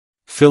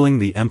filling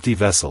the empty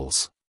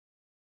vessels.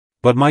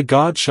 But my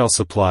God shall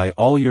supply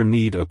all your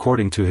need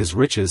according to his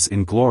riches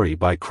in glory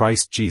by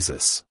Christ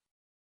Jesus.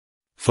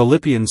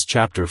 Philippians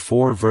chapter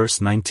 4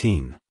 verse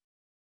 19.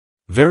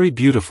 Very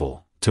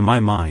beautiful, to my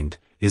mind,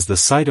 is the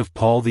sight of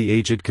Paul the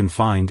aged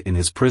confined in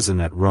his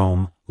prison at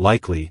Rome,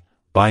 likely,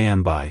 by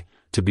and by,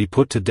 to be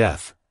put to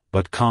death,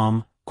 but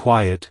calm,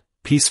 quiet,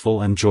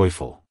 peaceful and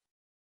joyful.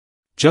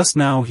 Just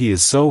now he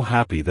is so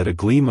happy that a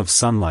gleam of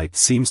sunlight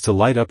seems to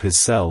light up his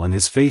cell and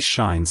his face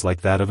shines like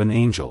that of an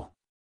angel.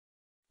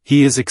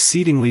 He is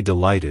exceedingly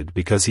delighted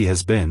because he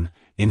has been,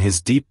 in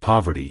his deep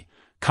poverty,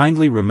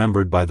 kindly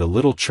remembered by the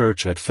little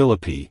church at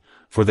Philippi,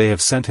 for they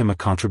have sent him a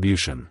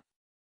contribution.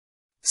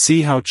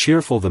 See how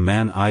cheerful the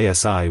man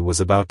is. I was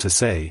about to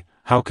say,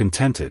 how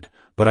contented,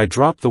 but I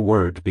drop the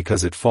word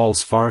because it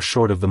falls far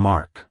short of the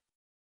mark.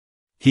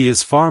 He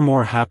is far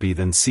more happy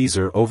than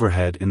Caesar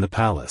overhead in the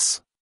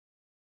palace.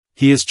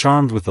 He is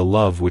charmed with the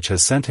love which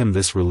has sent him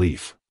this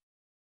relief.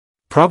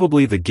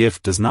 Probably the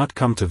gift does not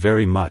come to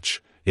very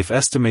much, if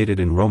estimated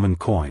in Roman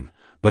coin,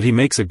 but he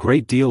makes a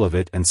great deal of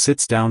it and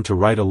sits down to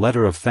write a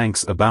letter of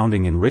thanks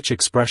abounding in rich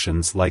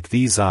expressions like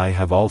these: I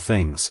have all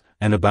things,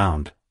 and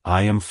abound,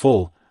 I am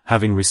full,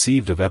 having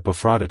received of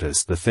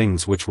Epaphroditus the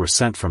things which were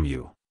sent from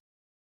you.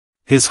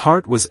 His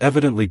heart was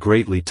evidently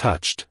greatly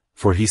touched,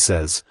 for he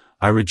says,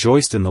 I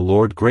rejoiced in the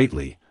Lord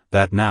greatly,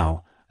 that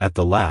now, at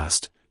the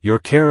last, your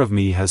care of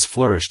me has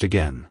flourished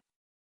again.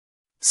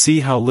 See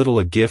how little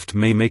a gift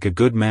may make a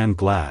good man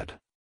glad.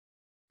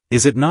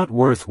 Is it not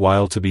worth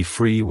while to be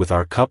free with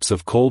our cups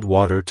of cold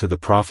water to the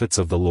prophets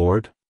of the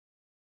Lord?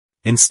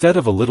 Instead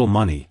of a little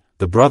money,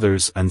 the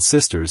brothers and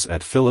sisters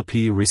at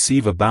Philippi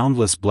receive a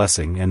boundless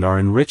blessing and are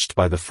enriched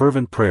by the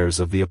fervent prayers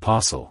of the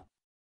apostle.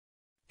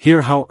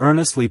 Hear how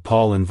earnestly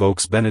Paul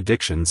invokes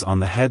benedictions on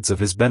the heads of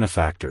his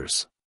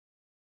benefactors.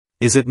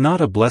 Is it not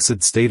a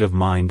blessed state of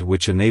mind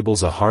which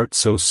enables a heart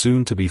so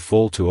soon to be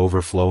full to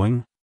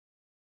overflowing?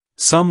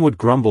 Some would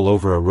grumble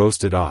over a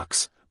roasted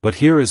ox, but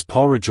here is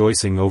Paul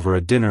rejoicing over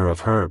a dinner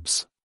of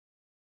herbs.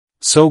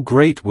 So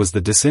great was the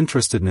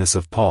disinterestedness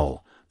of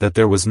Paul, that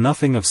there was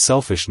nothing of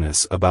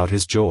selfishness about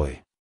his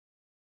joy.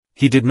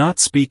 He did not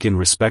speak in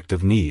respect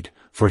of need,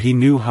 for he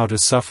knew how to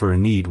suffer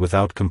need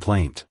without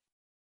complaint.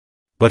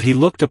 But he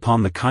looked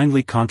upon the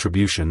kindly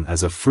contribution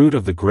as a fruit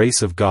of the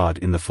grace of God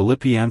in the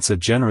Philippians, a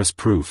generous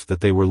proof that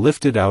they were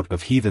lifted out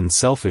of heathen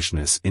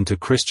selfishness into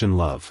Christian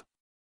love.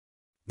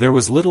 There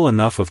was little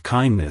enough of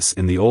kindness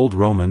in the old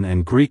Roman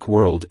and Greek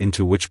world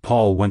into which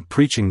Paul went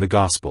preaching the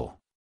gospel.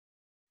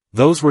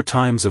 Those were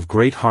times of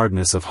great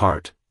hardness of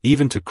heart,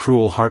 even to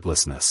cruel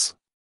heartlessness.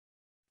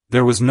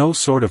 There was no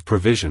sort of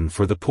provision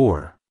for the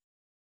poor.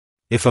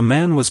 If a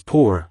man was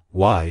poor,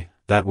 why,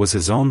 that was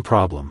his own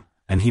problem,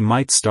 and he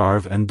might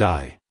starve and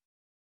die.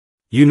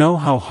 You know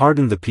how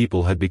hardened the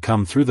people had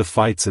become through the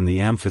fights in the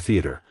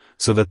amphitheater,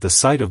 so that the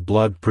sight of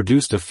blood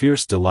produced a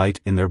fierce delight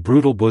in their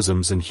brutal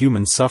bosoms, and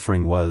human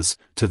suffering was,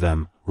 to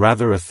them,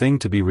 rather a thing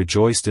to be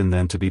rejoiced in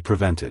than to be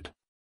prevented.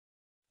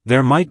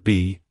 There might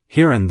be,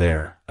 here and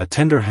there, a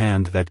tender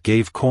hand that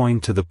gave coin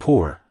to the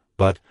poor,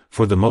 but,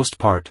 for the most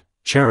part,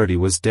 charity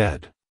was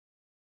dead.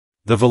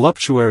 The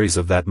voluptuaries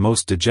of that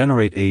most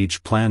degenerate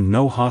age planned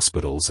no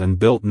hospitals and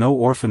built no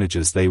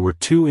orphanages. They were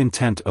too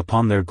intent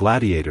upon their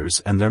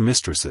gladiators and their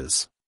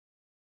mistresses.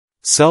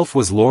 Self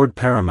was lord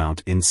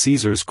paramount in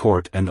Caesar's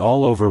court and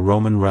all over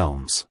Roman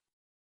realms.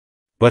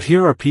 But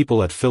here are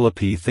people at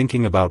Philippi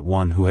thinking about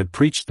one who had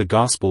preached the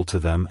gospel to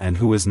them and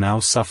who is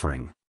now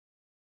suffering.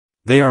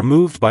 They are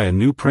moved by a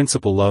new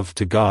principle. Love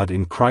to God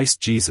in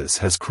Christ Jesus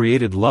has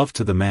created love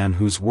to the man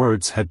whose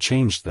words had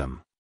changed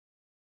them.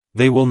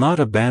 They will not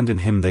abandon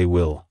him. They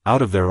will,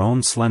 out of their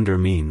own slender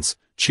means,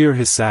 cheer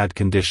his sad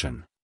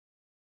condition.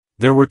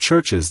 There were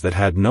churches that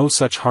had no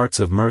such hearts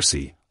of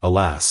mercy,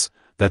 alas,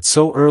 that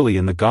so early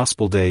in the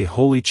gospel day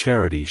holy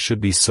charity should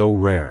be so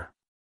rare.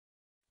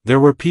 There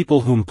were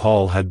people whom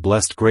Paul had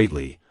blessed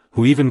greatly,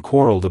 who even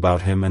quarreled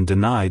about him and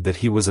denied that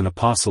he was an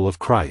apostle of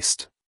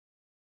Christ.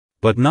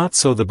 But not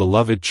so the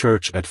beloved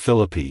church at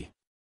Philippi.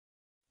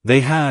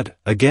 They had,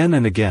 again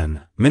and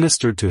again,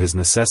 ministered to his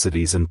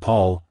necessities, and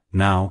Paul,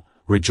 now,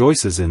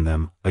 rejoices in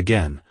them,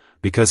 again,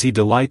 because he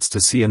delights to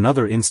see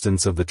another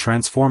instance of the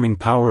transforming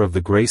power of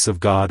the grace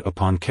of God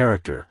upon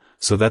character,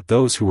 so that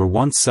those who were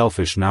once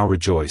selfish now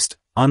rejoiced,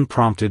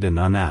 unprompted and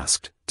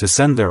unasked, to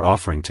send their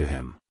offering to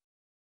him.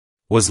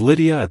 Was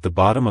Lydia at the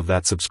bottom of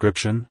that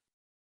subscription?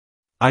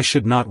 I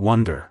should not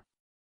wonder.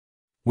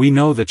 We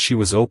know that she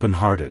was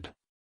open-hearted.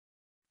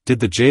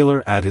 Did the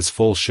jailer add his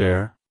full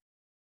share?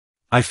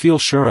 I feel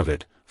sure of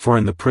it, for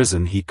in the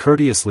prison he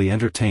courteously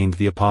entertained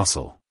the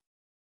apostle.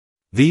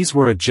 These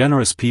were a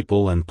generous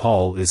people, and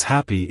Paul is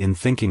happy in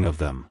thinking of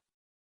them.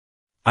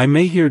 I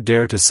may here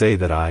dare to say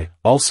that I,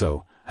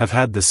 also, have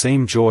had the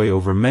same joy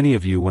over many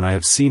of you when I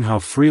have seen how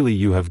freely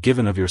you have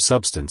given of your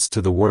substance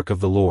to the work of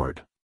the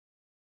Lord.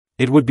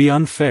 It would be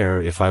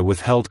unfair if I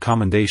withheld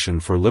commendation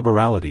for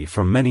liberality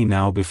from many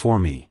now before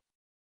me.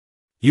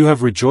 You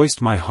have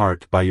rejoiced my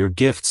heart by your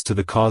gifts to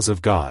the cause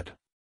of God.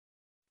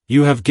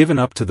 You have given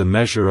up to the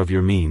measure of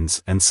your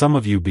means, and some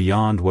of you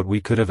beyond what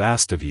we could have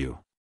asked of you.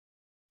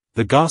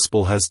 The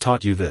gospel has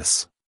taught you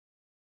this.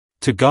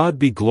 To God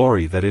be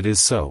glory that it is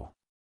so.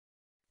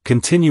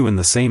 Continue in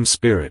the same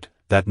spirit,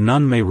 that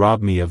none may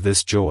rob me of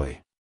this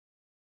joy.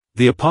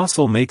 The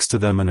apostle makes to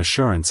them an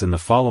assurance in the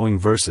following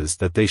verses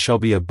that they shall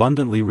be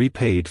abundantly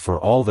repaid for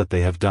all that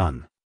they have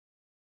done.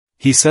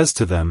 He says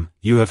to them,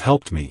 "You have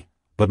helped me,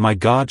 but my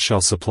God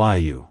shall supply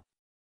you.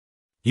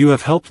 You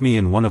have helped me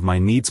in one of my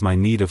needs, my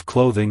need of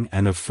clothing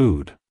and of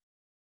food.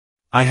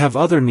 I have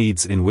other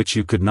needs in which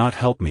you could not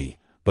help me,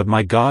 but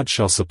my God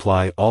shall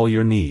supply all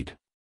your need.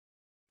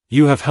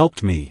 You have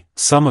helped me,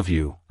 some of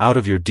you, out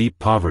of your deep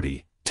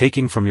poverty,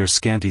 taking from your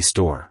scanty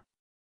store.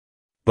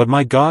 But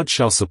my God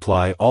shall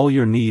supply all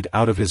your need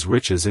out of his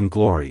riches in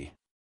glory.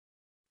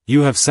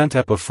 You have sent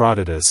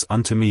Epaphroditus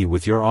unto me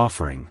with your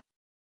offering.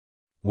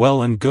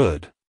 Well and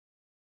good.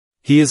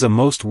 He is a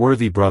most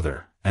worthy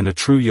brother, and a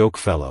true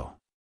yokefellow.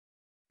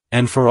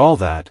 And for all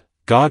that,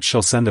 God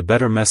shall send a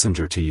better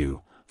messenger to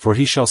you, for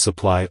he shall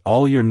supply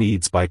all your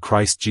needs by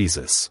Christ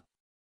Jesus."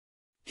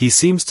 He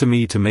seems to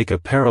me to make a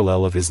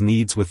parallel of his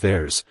needs with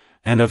theirs,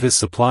 and of his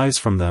supplies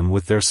from them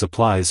with their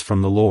supplies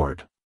from the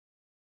Lord.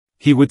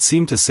 He would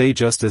seem to say,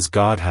 just as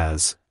God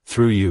has,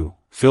 through you,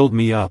 filled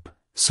me up,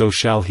 so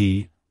shall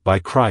he, by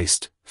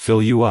Christ,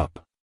 fill you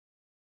up.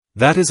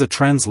 That is a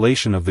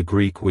translation of the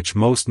Greek which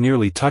most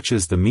nearly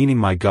touches the meaning,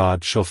 "My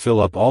God shall fill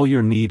up all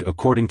your need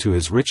according to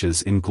his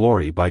riches in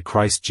glory by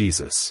Christ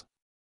Jesus."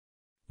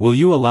 Will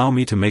you allow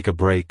me to make a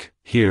break,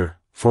 here,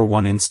 for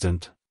one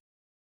instant?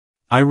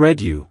 I read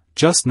you,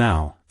 just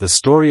now, the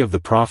story of the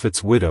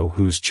prophet's widow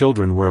whose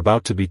children were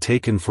about to be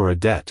taken for a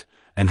debt,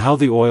 and how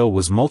the oil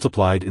was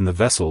multiplied in the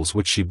vessels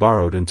which she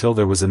borrowed until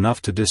there was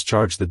enough to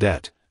discharge the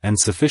debt,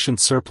 and sufficient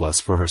surplus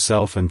for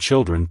herself and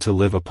children to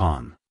live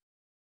upon.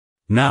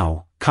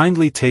 Now,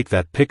 kindly take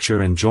that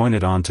picture and join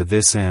it on to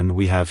this, and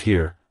we have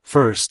here,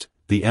 first,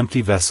 the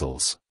empty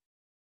vessels.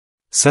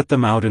 Set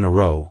them out in a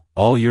row,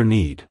 all your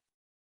need.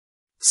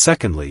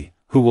 Secondly,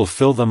 who will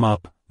fill them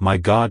up? My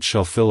God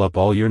shall fill up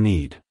all your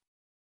need.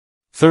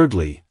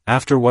 Thirdly,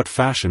 after what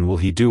fashion will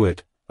he do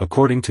it?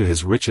 According to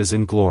his riches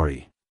in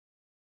glory.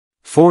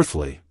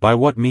 Fourthly, by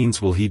what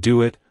means will he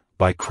do it?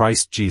 By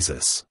Christ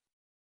Jesus.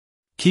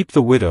 Keep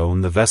the widow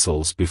and the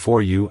vessels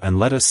before you, and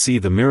let us see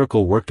the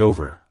miracle worked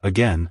over,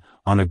 again,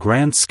 on a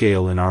grand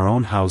scale in our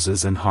own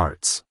houses and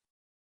hearts.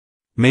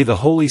 May the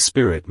Holy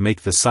Spirit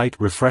make the sight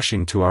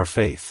refreshing to our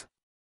faith.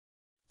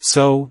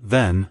 So,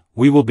 then,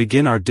 we will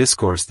begin our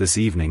discourse this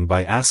evening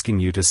by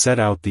asking you to set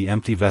out the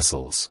empty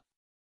vessels.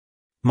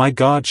 My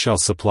God shall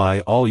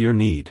supply all your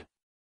need.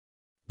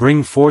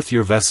 Bring forth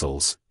your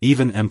vessels,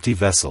 even empty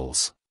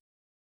vessels.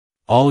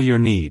 All your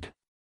need.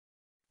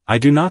 I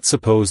do not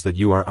suppose that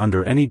you are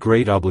under any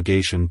great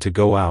obligation to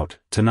go out,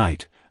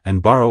 tonight,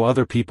 and borrow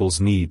other people's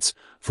needs,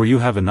 for you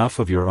have enough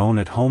of your own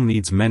at home,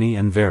 needs many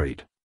and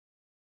varied.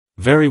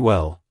 Very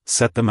well,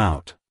 set them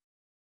out.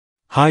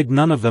 Hide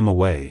none of them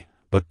away,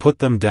 but put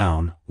them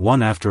down,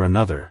 one after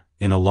another,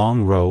 in a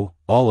long row,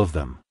 all of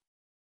them.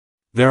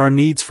 There are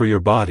needs for your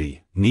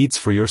body, needs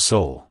for your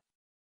soul.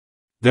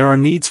 There are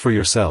needs for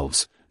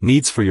yourselves,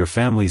 needs for your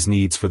families,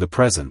 needs for the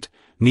present,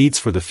 needs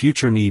for the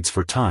future, needs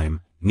for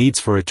time, needs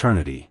for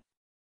eternity.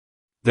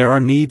 There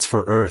are needs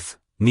for earth,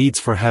 needs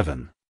for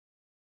heaven.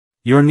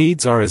 Your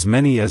needs are as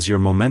many as your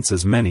moments,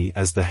 as many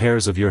as the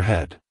hairs of your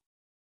head.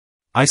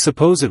 I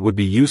suppose it would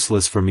be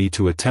useless for me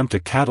to attempt a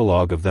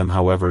catalogue of them,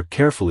 however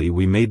carefully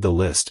we made the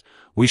list.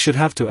 We should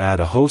have to add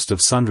a host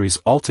of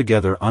sundries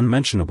altogether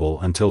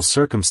unmentionable until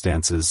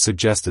circumstances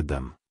suggested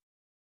them.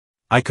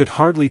 I could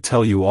hardly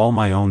tell you all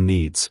my own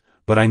needs,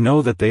 but I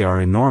know that they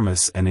are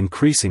enormous and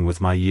increasing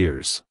with my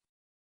years.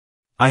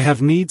 I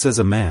have needs as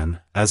a man,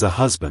 as a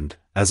husband,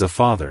 as a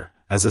father,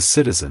 as a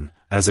citizen,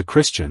 as a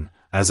Christian,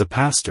 as a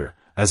pastor,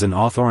 as an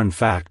author. In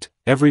fact,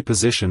 every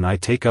position I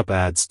take up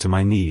adds to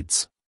my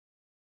needs.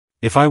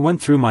 If I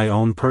went through my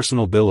own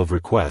personal bill of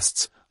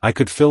requests, I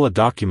could fill a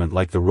document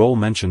like the roll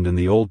mentioned in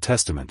the Old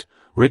Testament,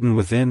 written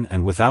within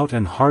and without,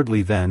 and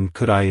hardly then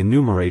could I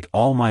enumerate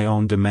all my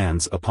own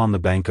demands upon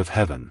the bank of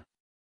heaven.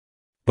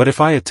 But if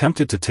I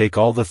attempted to take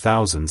all the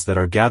thousands that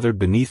are gathered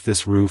beneath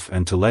this roof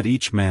and to let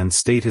each man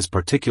state his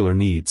particular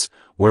needs,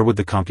 where would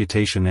the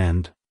computation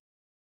end?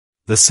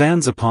 The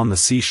sands upon the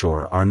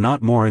seashore are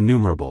not more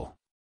innumerable.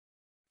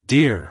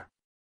 Dear!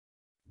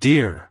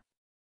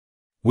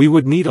 We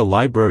would need a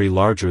library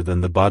larger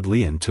than the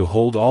Bodleian to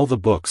hold all the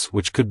books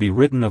which could be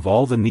written of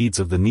all the needs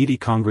of the needy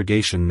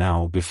congregation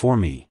now before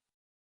me.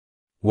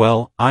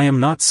 Well, I am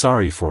not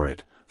sorry for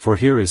it, for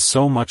here is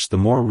so much the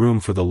more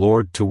room for the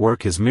Lord to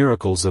work his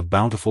miracles of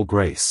bountiful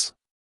grace.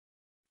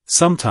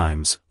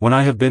 Sometimes, when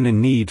I have been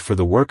in need for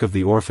the work of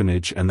the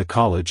orphanage and the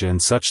college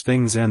and such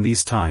things, and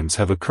these times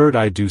have occurred,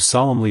 I do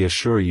solemnly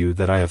assure you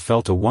that I have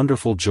felt a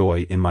wonderful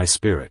joy in my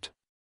spirit.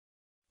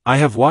 I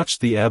have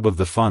watched the ebb of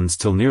the funds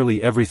till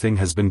nearly everything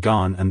has been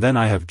gone, and then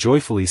I have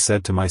joyfully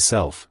said to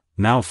myself,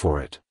 now for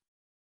it.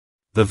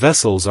 The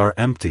vessels are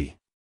empty.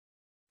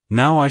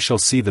 Now I shall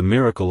see the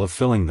miracle of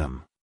filling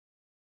them.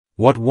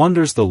 What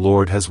wonders the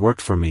Lord has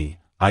worked for me,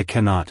 I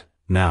cannot,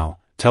 now,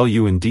 tell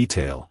you in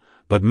detail,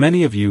 but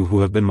many of you who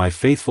have been my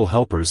faithful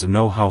helpers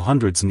know how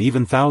hundreds and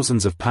even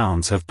thousands of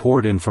pounds have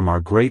poured in from our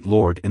great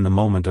Lord in the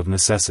moment of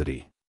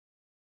necessity.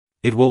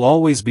 It will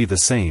always be the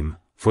same,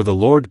 for the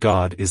Lord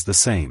God is the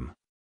same.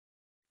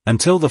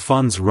 Until the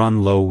funds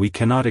run low, we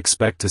cannot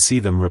expect to see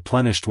them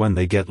replenished. When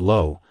they get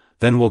low,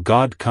 then will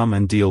God come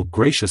and deal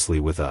graciously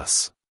with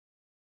us.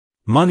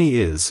 Money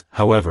is,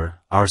 however,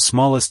 our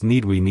smallest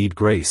need. We need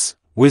grace,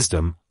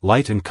 wisdom,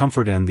 light and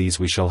comfort, and these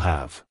we shall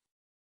have.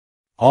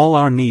 All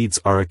our needs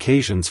are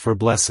occasions for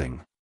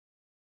blessing.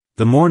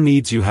 The more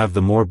needs you have,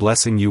 the more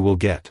blessing you will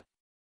get.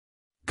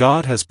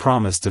 God has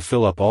promised to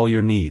fill up all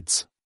your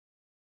needs.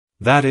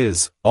 That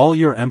is, all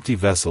your empty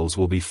vessels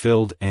will be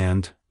filled,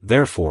 and,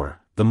 therefore,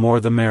 the more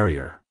the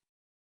merrier.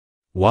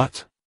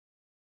 What?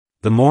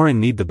 The more in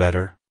need the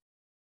better?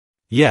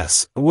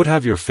 Yes, would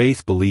have your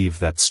faith believe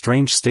that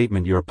strange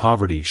statement: your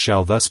poverty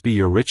shall thus be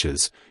your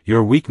riches,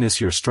 your weakness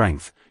your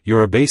strength,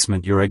 your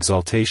abasement your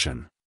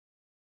exaltation.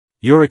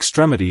 Your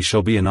extremity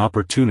shall be an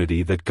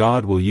opportunity that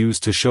God will use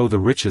to show the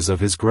riches of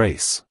His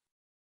grace.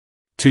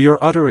 To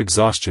your utter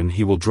exhaustion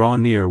He will draw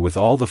near with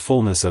all the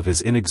fullness of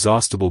His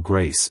inexhaustible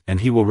grace,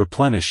 and He will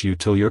replenish you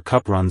till your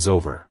cup runs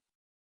over.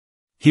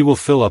 He will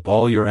fill up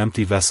all your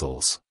empty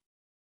vessels.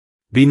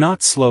 Be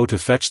not slow to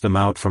fetch them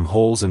out from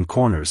holes and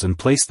corners and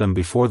place them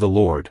before the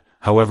Lord,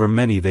 however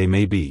many they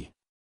may be.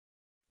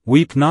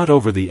 Weep not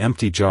over the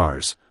empty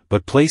jars,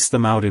 but place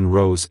them out in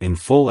rows in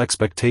full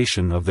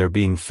expectation of their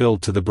being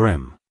filled to the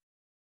brim.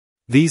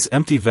 These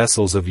empty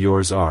vessels of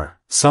yours are,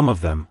 some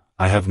of them,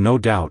 I have no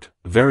doubt,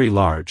 very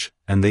large,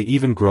 and they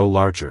even grow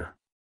larger.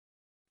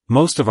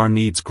 Most of our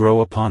needs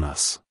grow upon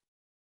us.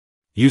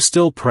 You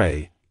still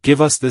pray, "Give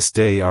us this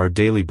day our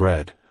daily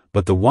bread,"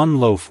 but the one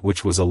loaf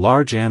which was a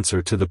large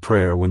answer to the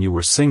prayer when you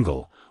were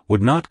single,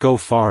 would not go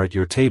far at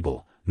your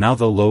table. Now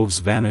the loaves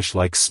vanish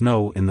like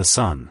snow in the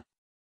sun.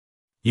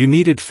 You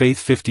needed faith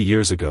 50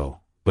 years ago,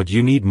 but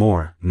you need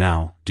more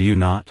now, do you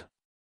not?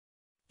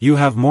 You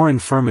have more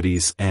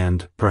infirmities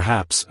and,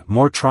 perhaps,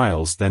 more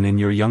trials than in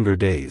your younger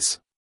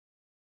days.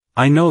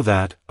 I know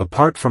that,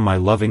 apart from my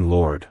loving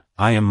Lord,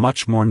 I am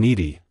much more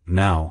needy,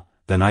 now,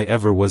 than I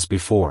ever was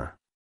before.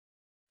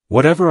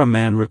 Whatever a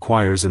man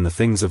requires in the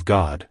things of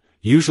God,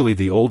 usually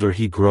the older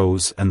he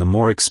grows and the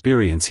more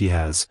experience he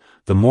has,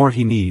 the more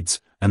he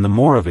needs, and the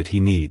more of it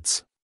he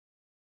needs.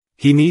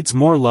 He needs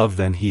more love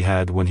than he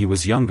had when he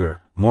was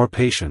younger, more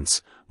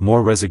patience,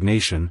 more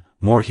resignation,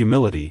 more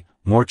humility,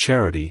 more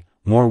charity,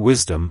 more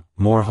wisdom,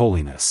 more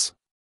holiness.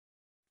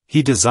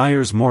 He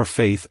desires more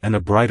faith and a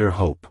brighter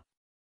hope.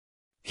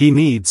 He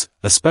needs,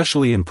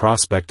 especially in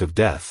prospect of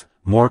death,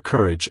 more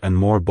courage and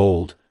more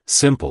bold,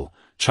 simple,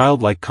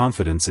 childlike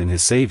confidence in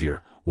his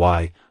Savior.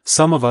 Why,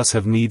 some of us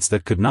have needs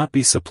that could not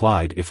be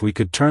supplied if we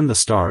could turn the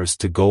stars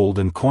to gold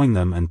and coin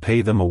them and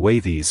pay them away.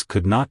 These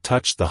could not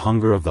touch the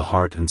hunger of the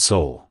heart and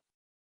soul.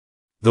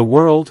 The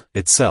world,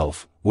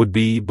 itself, would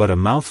be but a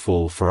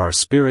mouthful for our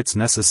spirit's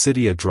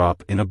necessity, a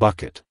drop in a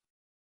bucket.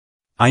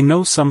 I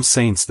know some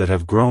saints that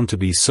have grown to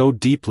be so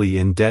deeply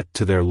in debt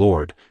to their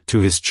Lord, to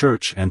His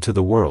church and to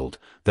the world,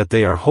 that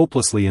they are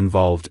hopelessly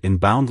involved in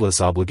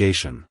boundless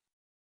obligation.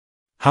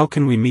 How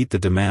can we meet the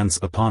demands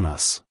upon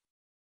us?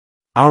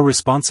 Our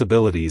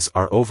responsibilities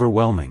are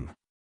overwhelming.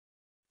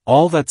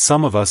 All that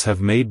some of us have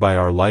made by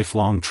our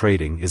lifelong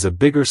trading is a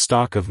bigger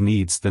stock of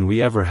needs than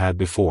we ever had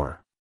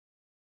before.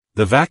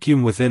 The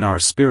vacuum within our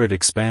spirit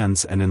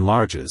expands and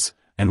enlarges,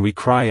 and we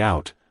cry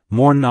out,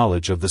 more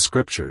knowledge of the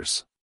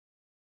Scriptures.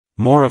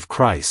 More of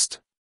Christ.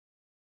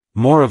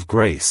 More of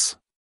grace.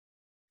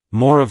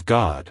 More of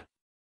God.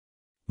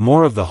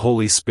 More of the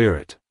Holy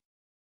Spirit.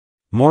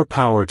 More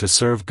power to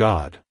serve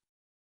God.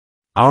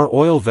 Our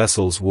oil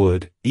vessels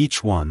would,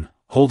 each one,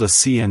 hold a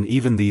sea, and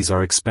even these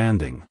are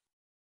expanding.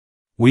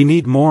 We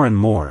need more and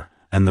more,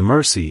 and the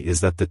mercy is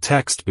that the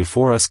text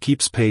before us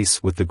keeps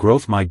pace with the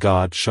growth. My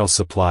God shall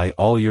supply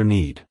all your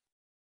need.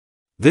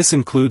 This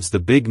includes the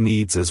big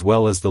needs as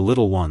well as the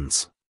little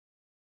ones.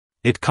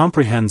 It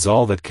comprehends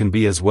all that can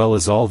be as well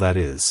as all that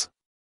is.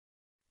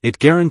 It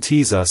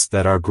guarantees us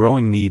that our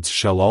growing needs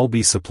shall all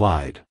be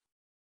supplied.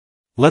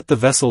 Let the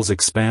vessels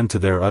expand to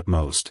their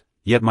utmost,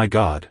 yet my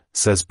God,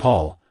 says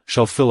Paul,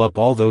 shall fill up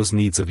all those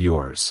needs of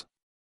yours.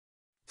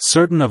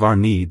 Certain of our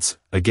needs,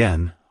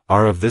 again,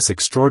 are of this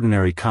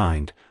extraordinary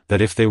kind,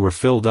 that if they were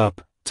filled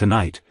up,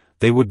 tonight,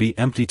 they would be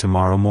empty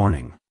tomorrow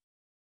morning.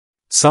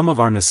 Some of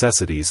our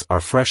necessities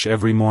are fresh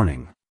every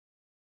morning.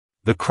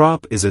 The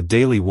crop is a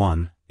daily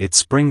one, it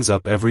springs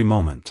up every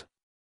moment.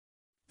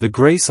 The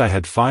grace I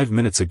had 5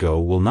 minutes ago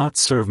will not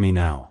serve me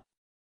now.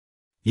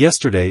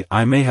 Yesterday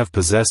I may have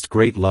possessed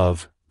great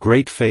love,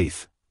 great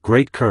faith,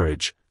 great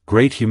courage,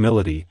 great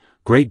humility,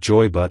 great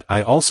joy, but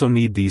I also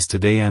need these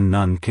today, and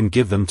none can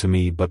give them to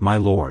me but my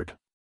Lord.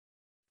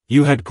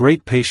 You had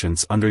great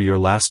patience under your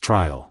last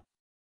trial.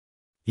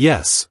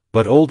 Yes,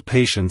 but old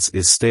patience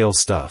is stale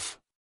stuff.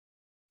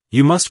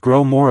 You must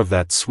grow more of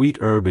that sweet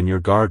herb in your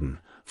garden,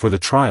 for the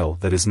trial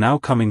that is now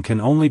coming can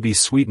only be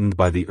sweetened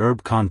by the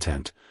herb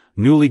content,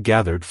 newly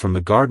gathered from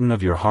the garden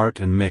of your heart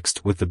and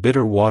mixed with the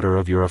bitter water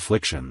of your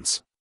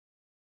afflictions.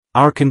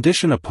 Our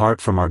condition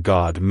apart from our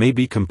God may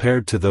be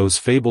compared to those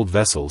fabled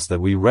vessels that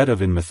we read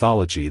of in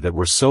mythology that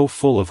were so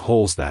full of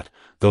holes that,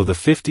 though the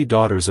 50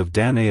 daughters of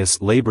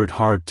Danaus labored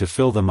hard to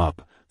fill them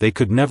up, they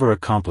could never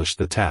accomplish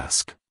the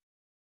task.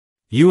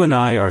 You and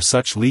I are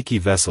such leaky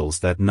vessels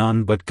that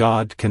none but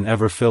God can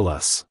ever fill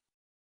us.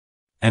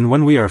 And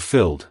when we are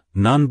filled,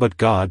 none but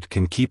God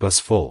can keep us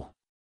full.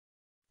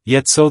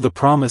 Yet so the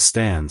promise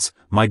stands,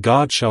 my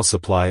God shall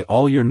supply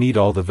all your need,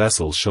 all the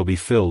vessels shall be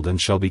filled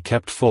and shall be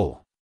kept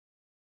full.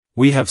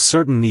 We have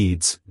certain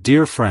needs,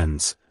 dear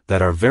friends,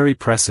 that are very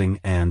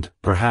pressing and,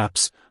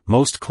 perhaps,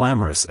 most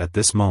clamorous at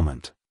this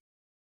moment.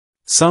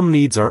 Some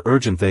needs are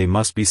urgent, they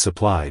must be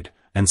supplied,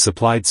 and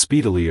supplied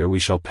speedily, or we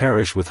shall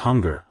perish with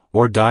hunger,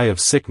 or die of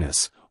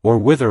sickness, or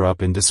wither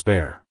up in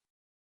despair.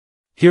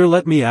 Here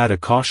let me add a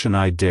caution.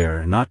 I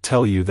dare not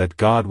tell you that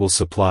God will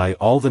supply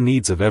all the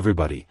needs of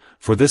everybody,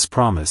 for this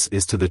promise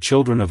is to the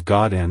children of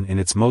God, and in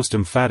its most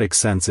emphatic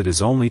sense it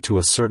is only to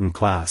a certain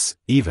class,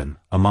 even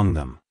among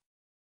them.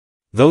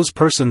 Those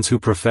persons who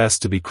profess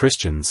to be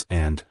Christians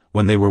and,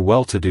 when they were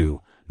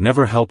well-to-do,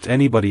 never helped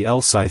anybody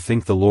else. I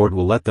think the Lord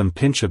will let them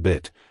pinch a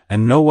bit,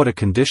 and know what a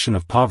condition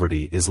of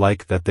poverty is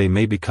like, that they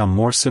may become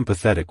more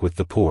sympathetic with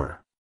the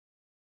poor.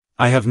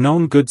 I have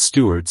known good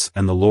stewards,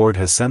 and the Lord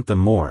has sent them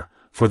more,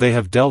 for they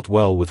have dealt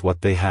well with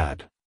what they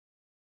had.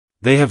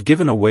 They have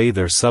given away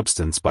their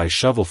substance by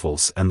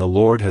shovelfuls, and the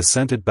Lord has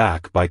sent it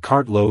back by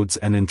cartloads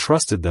and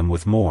entrusted them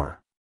with more.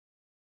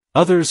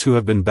 Others who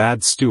have been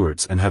bad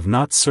stewards and have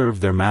not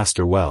served their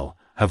master well,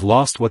 have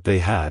lost what they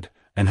had,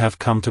 and have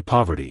come to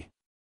poverty.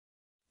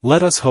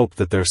 Let us hope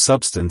that their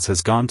substance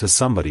has gone to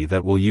somebody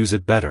that will use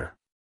it better.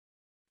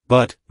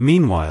 But,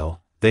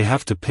 meanwhile, they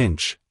have to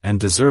pinch, and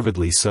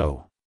deservedly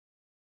so.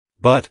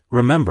 But,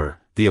 remember,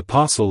 the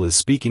apostle is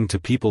speaking to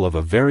people of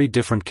a very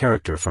different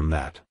character from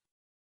that.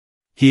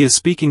 He is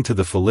speaking to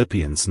the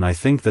Philippians, and I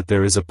think that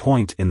there is a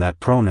point in that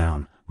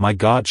pronoun, my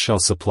God shall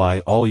supply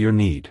all your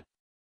need.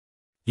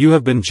 You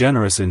have been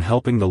generous in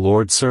helping the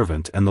Lord's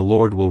servant, and the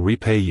Lord will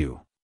repay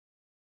you.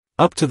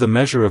 Up to the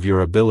measure of your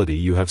ability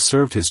you have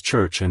served His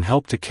church and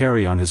helped to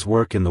carry on His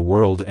work in the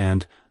world,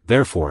 and,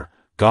 therefore,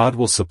 God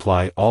will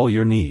supply all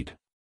your need.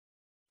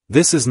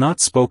 This is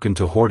not spoken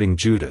to hoarding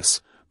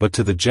Judas, but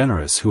to the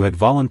generous who had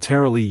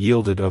voluntarily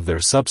yielded of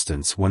their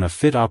substance when a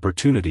fit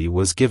opportunity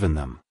was given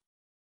them.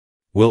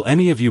 Will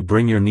any of you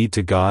bring your need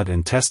to God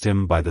and test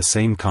Him by the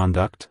same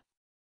conduct?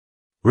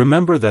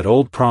 Remember that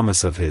old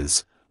promise of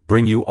His,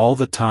 bring you all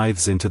the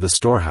tithes into the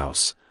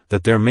storehouse,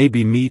 that there may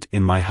be meat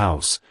in my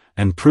house,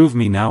 and prove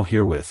me now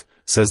herewith,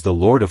 says the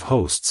Lord of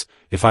hosts,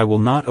 if I will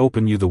not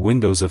open you the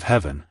windows of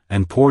heaven,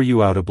 and pour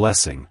you out a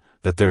blessing,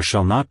 that there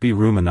shall not be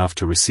room enough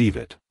to receive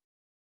it.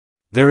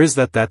 There is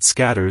that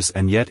scatters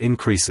and yet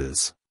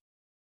increases.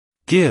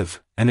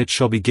 Give, and it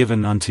shall be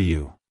given unto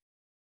you.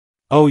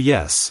 Oh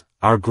yes,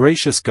 our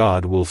gracious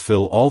God will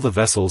fill all the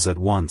vessels at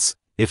once,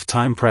 if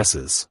time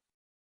presses.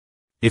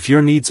 If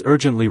your needs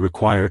urgently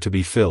require to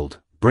be filled,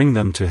 bring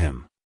them to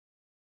Him.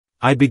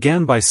 I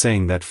began by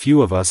saying that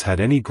few of us had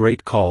any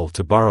great call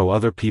to borrow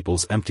other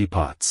people's empty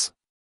pots.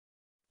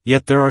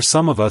 Yet there are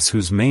some of us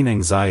whose main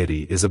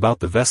anxiety is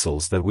about the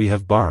vessels that we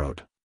have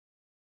borrowed.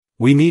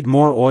 We need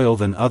more oil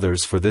than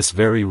others for this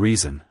very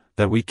reason,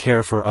 that we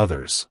care for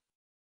others.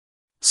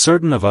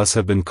 Certain of us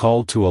have been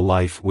called to a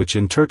life which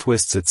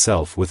intertwists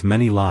itself with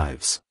many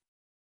lives.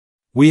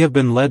 We have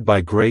been led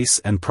by grace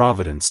and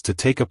providence to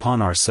take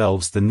upon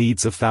ourselves the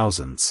needs of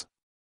thousands.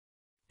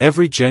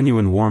 Every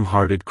genuine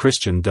warm-hearted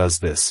Christian does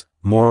this,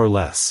 more or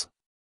less.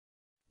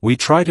 We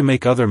try to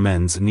make other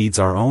men's needs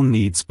our own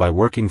needs by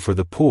working for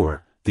the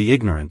poor, the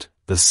ignorant,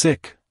 the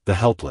sick, the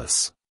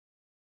helpless.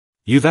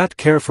 You that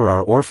care for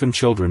our orphan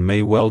children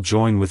may well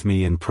join with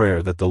me in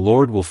prayer that the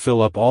Lord will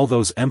fill up all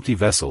those empty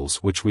vessels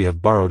which we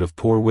have borrowed of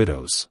poor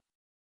widows.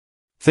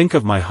 Think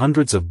of my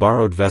hundreds of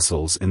borrowed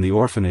vessels in the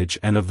orphanage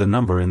and of the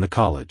number in the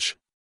college.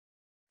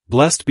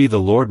 Blessed be the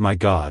Lord my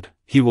God,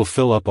 He will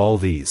fill up all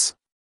these.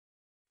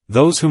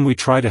 Those whom we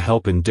try to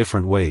help in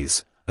different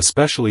ways,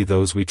 especially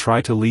those we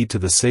try to lead to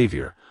the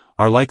Savior,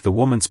 are like the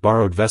woman's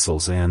borrowed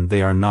vessels, and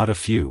they are not a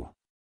few.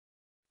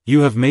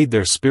 You have made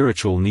their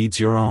spiritual needs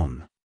your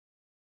own.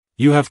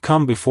 You have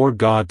come before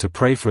God to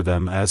pray for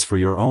them as for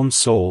your own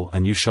soul,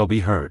 and you shall be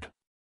heard.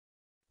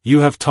 You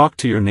have talked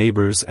to your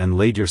neighbors and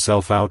laid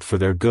yourself out for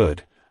their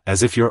good,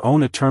 as if your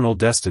own eternal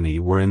destiny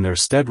were in their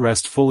stead.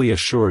 Rest fully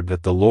assured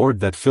that the Lord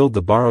that filled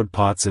the borrowed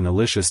pots in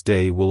Elisha's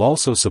day will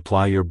also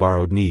supply your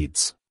borrowed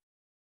needs.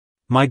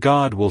 My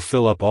God will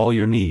fill up all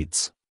your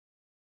needs.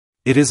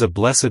 It is a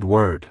blessed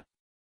word.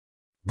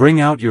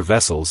 Bring out your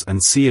vessels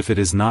and see if it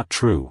is not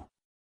true.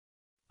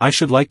 I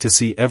should like to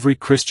see every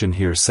Christian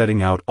here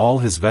setting out all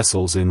his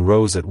vessels in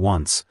rows at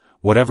once,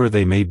 whatever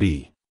they may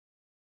be.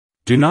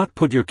 Do not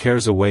put your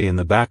cares away in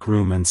the back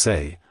room and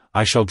say,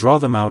 I shall draw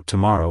them out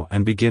tomorrow,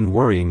 and begin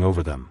worrying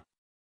over them.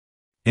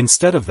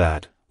 Instead of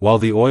that, while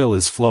the oil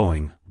is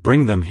flowing,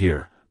 bring them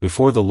here,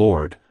 before the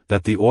Lord,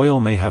 that the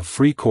oil may have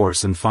free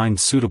course and find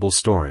suitable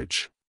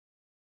storage.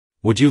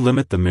 Would you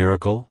limit the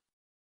miracle?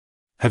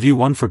 Have you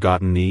one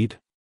forgotten need?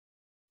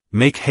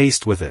 Make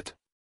haste with it.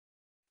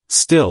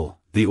 Still,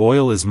 the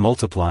oil is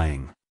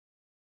multiplying.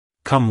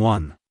 Come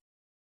one.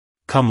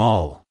 Come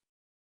all.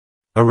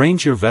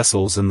 Arrange your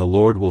vessels and the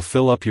Lord will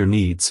fill up your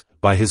needs,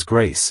 by His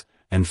grace,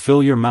 and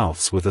fill your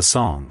mouths with a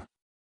song.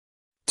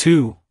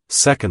 2.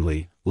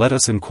 Secondly, let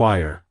us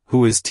inquire,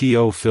 who is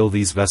to fill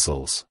these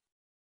vessels?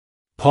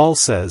 Paul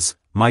says,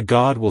 my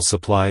God will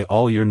supply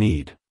all your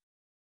need.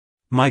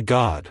 My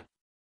God.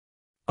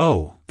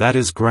 Oh, that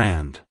is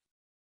grand.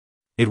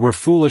 It were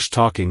foolish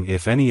talking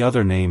if any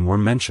other name were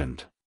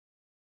mentioned.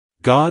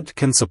 God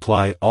can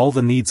supply all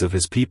the needs of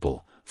His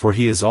people, for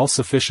He is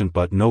all-sufficient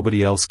but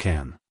nobody else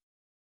can.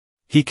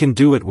 He can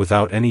do it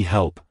without any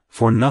help,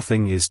 for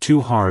nothing is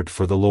too hard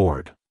for the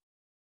Lord.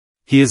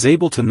 He is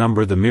able to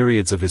number the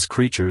myriads of His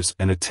creatures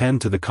and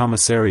attend to the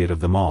commissariat of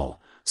them all,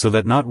 so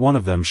that not one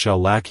of them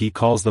shall lack. He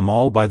calls them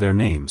all by their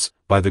names,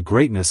 by the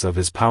greatness of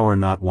His power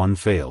not one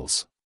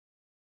fails.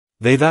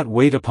 They that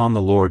wait upon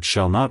the Lord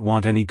shall not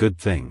want any good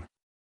thing.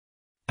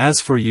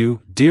 As for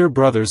you, dear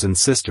brothers and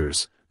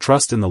sisters,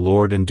 trust in the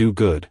Lord and do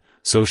good,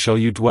 so shall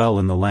you dwell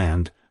in the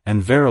land,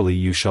 and verily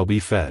you shall be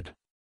fed.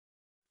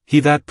 He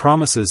that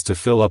promises to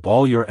fill up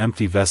all your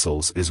empty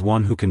vessels is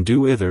one who can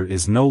do either.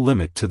 Is no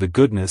limit to the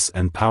goodness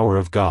and power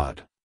of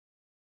God.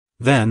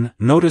 Then,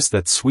 notice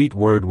that sweet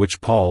word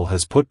which Paul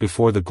has put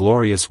before the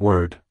glorious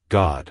word,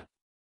 God.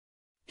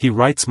 He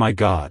writes my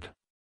God.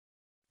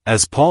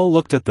 As Paul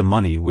looked at the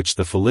money which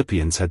the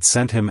Philippians had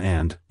sent him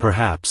and,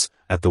 perhaps,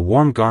 at the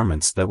warm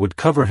garments that would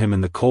cover him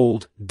in the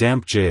cold,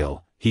 damp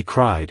jail, he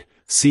cried,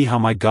 see how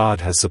my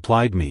God has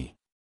supplied me.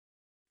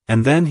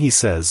 And then he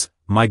says,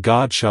 my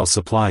God shall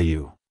supply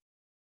you.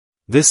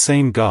 This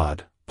same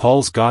God,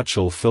 Paul's God,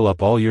 shall fill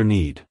up all your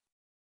need.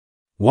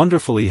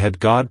 Wonderfully had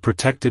God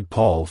protected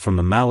Paul from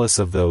the malice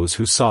of those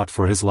who sought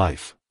for his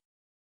life.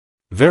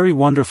 Very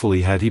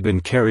wonderfully had he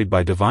been carried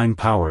by divine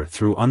power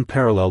through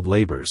unparalleled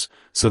labors,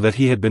 so that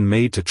he had been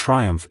made to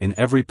triumph in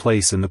every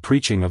place in the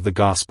preaching of the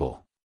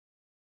gospel.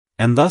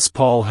 And thus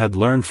Paul had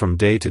learned from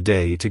day to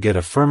day to get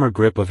a firmer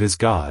grip of his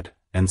God,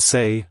 and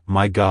say,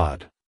 my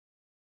God.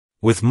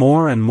 With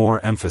more and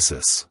more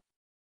emphasis.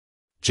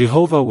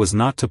 Jehovah was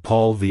not to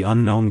Paul the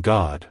unknown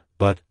God,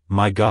 but,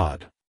 my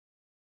God.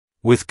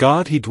 With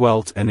God he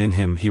dwelt and in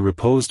Him he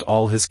reposed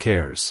all his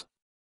cares.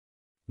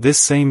 This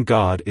same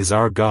God is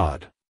our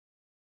God.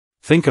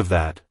 Think of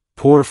that,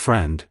 poor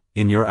friend,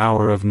 in your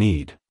hour of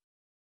need.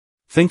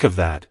 Think of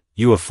that,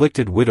 you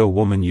afflicted widow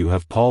woman, you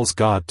have Paul's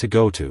God to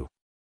go to.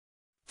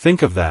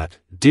 Think of that,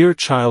 dear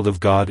child of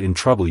God in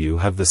trouble, you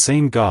have the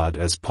same God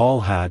as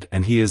Paul had,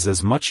 and He is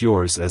as much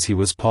yours as He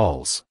was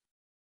Paul's.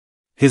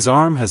 His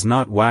arm has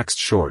not waxed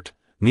short,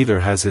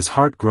 neither has His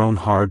heart grown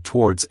hard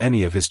towards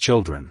any of His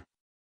children.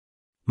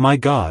 My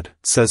God,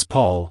 says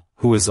Paul,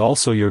 who is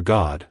also your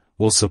God,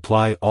 will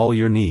supply all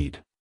your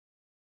need.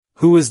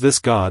 Who is this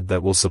God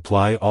that will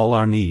supply all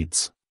our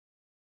needs?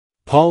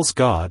 Paul's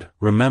God,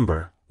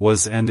 remember,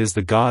 was and is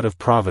the God of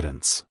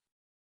providence.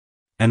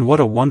 And what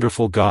a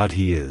wonderful God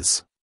He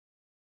is.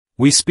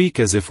 We speak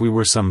as if we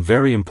were some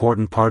very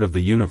important part of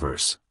the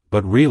universe,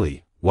 but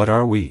really, what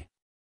are we?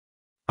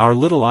 Our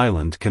little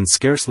island can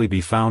scarcely be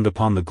found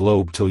upon the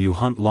globe till you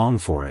hunt long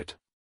for it.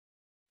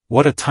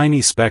 What a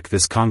tiny speck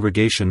this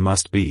congregation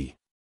must be.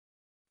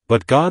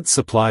 But God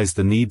supplies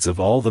the needs of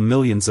all the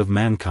millions of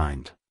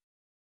mankind.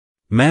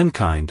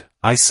 Mankind,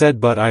 I said,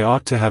 but I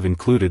ought to have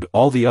included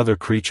all the other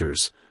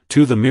creatures,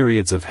 to the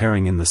myriads of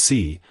herring in the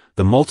sea,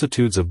 the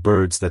multitudes of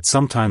birds that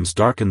sometimes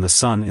darken the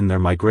sun in their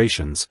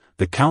migrations,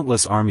 the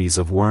countless armies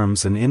of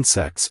worms and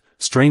insects,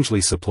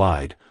 strangely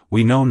supplied,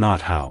 we know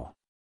not how.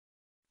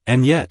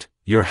 And yet,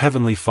 your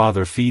heavenly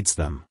Father feeds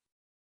them.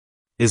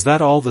 Is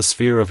that all the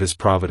sphere of His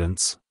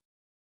providence?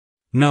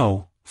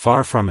 No,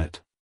 far from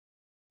it.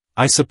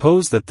 I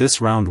suppose that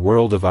this round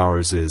world of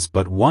ours is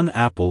but one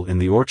apple in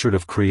the orchard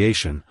of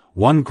creation,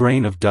 one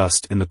grain of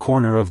dust in the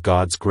corner of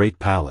God's great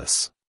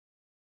palace.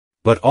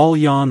 But all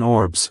yon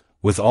orbs,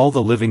 with all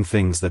the living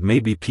things that may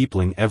be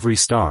peopling every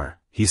star,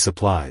 He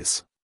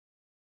supplies.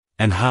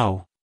 And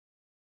how?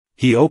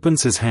 He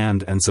opens His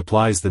hand and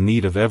supplies the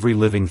need of every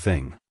living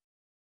thing.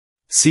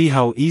 See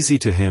how easy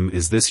to Him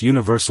is this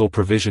universal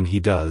provision. He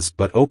does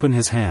but open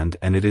His hand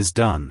and it is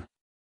done.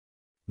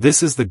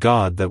 This is the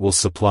God that will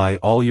supply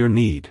all your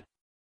need.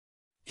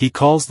 He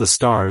calls the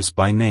stars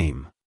by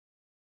name.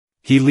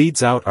 He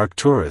leads out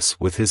Arcturus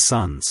with his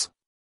sons.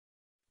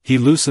 He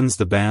loosens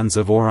the bands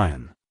of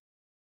Orion.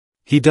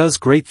 He does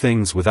great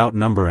things without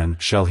number,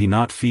 and shall He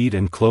not feed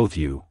and clothe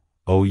you,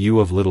 O you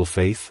of little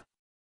faith?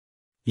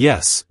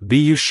 Yes, be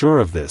you sure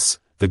of this,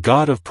 the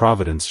God of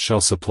providence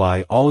shall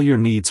supply all your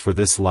needs for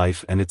this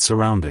life and its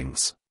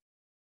surroundings.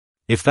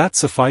 If that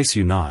suffice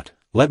you not,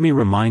 let me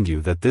remind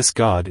you that this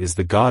God is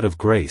the God of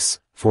grace,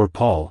 for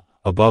Paul,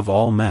 above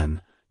all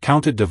men,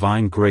 counted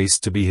divine grace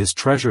to be his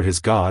treasure. His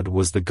God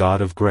was the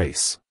God of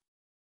grace.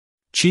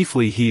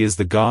 Chiefly He is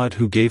the God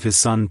who gave His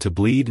Son to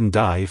bleed and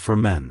die for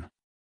men.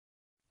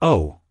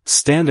 Oh,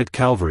 stand at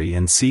Calvary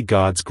and see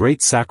God's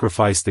great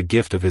sacrifice, the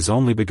gift of His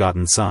only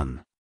begotten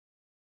Son.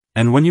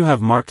 And when you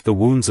have marked the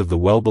wounds of the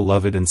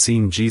well-beloved and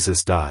seen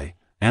Jesus die,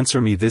 answer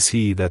me this: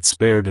 he that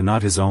spared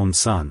not his own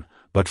Son,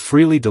 but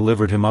freely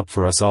delivered him up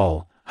for us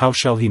all, how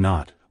shall he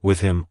not, with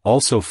him,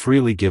 also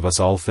freely give us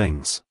all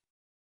things?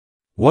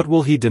 What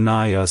will he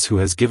deny us who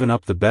has given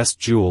up the best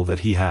jewel that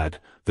he had,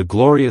 the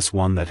glorious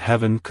one that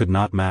heaven could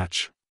not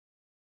match?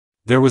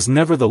 There was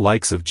never the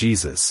likes of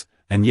Jesus,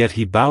 and yet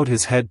he bowed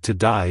his head to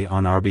die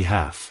on our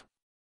behalf.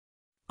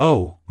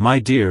 Oh, my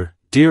dear,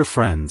 dear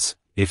friends,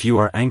 if you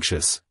are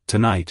anxious,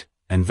 tonight,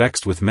 and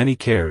vexed with many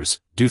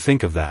cares, do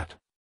think of that.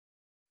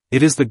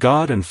 It is the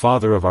God and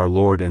Father of our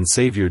Lord and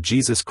Savior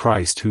Jesus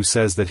Christ who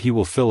says that he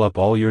will fill up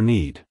all your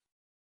need.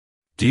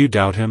 Do you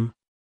doubt him?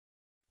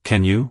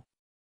 Can you?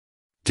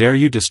 Dare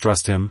you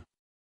distrust him?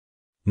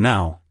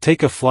 Now,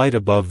 take a flight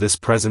above this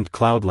present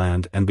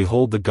cloudland and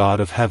behold the God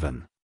of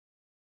heaven.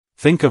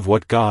 Think of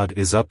what God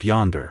is up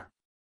yonder.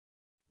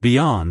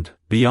 Beyond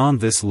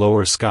this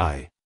lower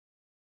sky.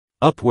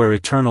 Up where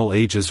eternal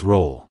ages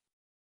roll.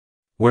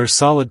 Where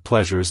solid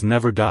pleasures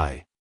never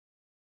die.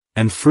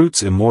 And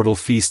fruits immortal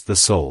feast the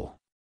soul.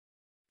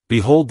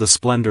 Behold the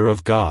splendor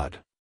of God.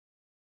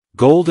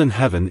 Gold in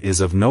heaven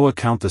is of no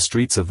account. The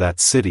streets of that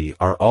city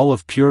are all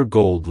of pure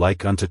gold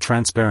like unto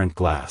transparent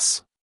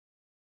glass.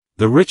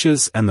 The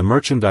riches and the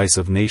merchandise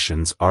of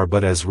nations are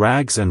but as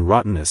rags and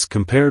rottenness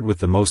compared with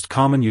the most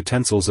common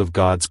utensils of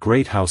God's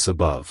great house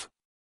above.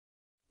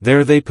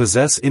 There they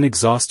possess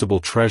inexhaustible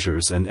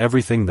treasures and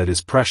everything that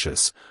is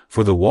precious,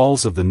 for the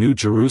walls of the New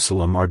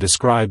Jerusalem are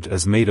described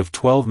as made of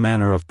 12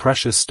 manner of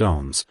precious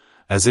stones,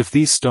 as if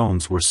these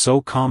stones were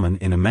so common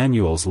in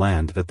Emmanuel's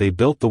land that they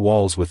built the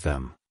walls with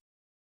them.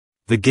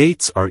 The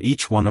gates are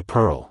each one a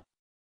pearl.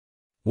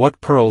 What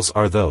pearls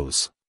are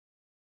those?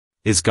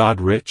 Is God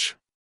rich?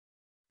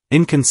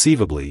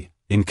 Inconceivably,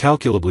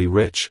 incalculably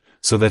rich,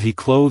 so that he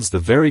clothes the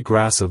very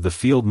grass of the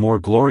field more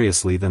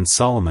gloriously than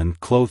Solomon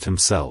clothed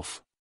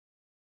himself.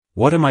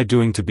 What am I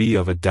doing to be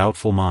of a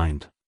doubtful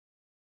mind?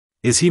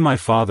 Is he my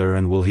Father,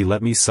 and will he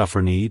let me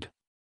suffer need?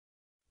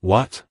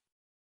 What?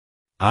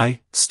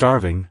 I,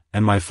 starving,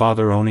 and my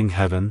Father owning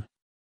heaven?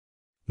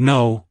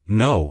 No,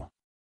 no.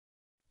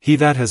 He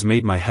that has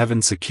made my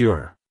heaven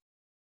secure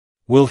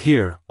will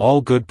here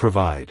all good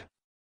provide.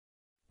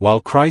 While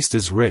Christ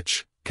is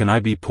rich, can I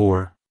be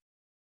poor?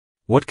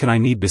 What can I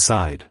need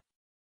beside?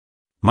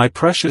 My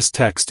precious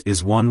text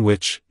is one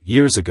which,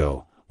 years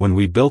ago, when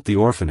we built the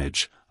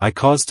orphanage, I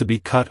caused to be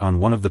cut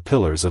on one of the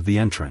pillars of the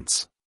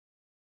entrance.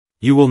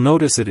 You will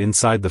notice it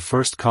inside the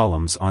first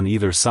columns on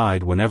either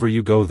side whenever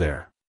you go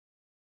there.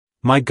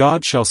 My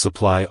God shall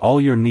supply all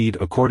your need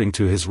according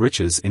to his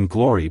riches in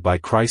glory by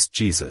Christ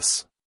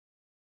Jesus.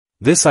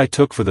 This I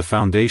took for the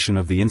foundation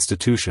of the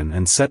institution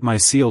and set my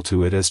seal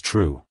to it as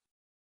true.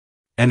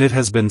 And it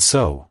has been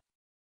so.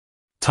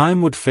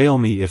 Time would fail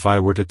me if I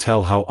were to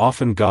tell how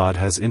often God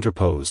has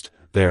interposed,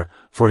 there,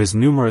 for his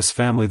numerous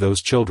family, those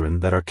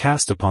children that are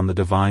cast upon the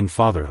divine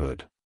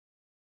fatherhood.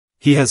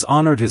 He has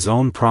honored his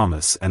own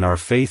promise and our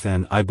faith,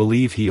 and I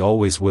believe he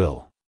always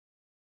will.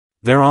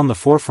 There on the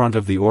forefront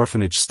of the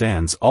orphanage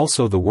stands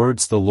also the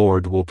words, "The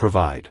Lord will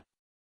provide."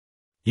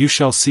 You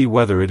shall see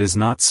whether it is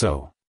not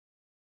so.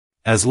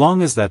 As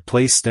long as that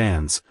place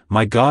stands,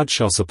 my God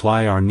shall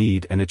supply our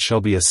need, and it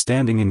shall be a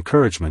standing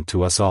encouragement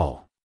to us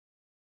all.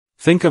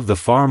 Think of the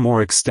far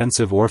more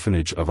extensive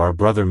orphanage of our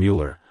brother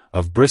Mueller,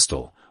 of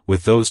Bristol,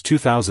 with those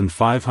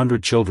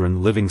 2,500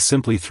 children living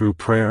simply through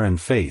prayer and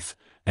faith,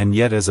 and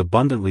yet as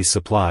abundantly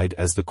supplied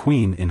as the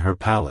queen in her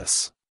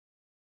palace.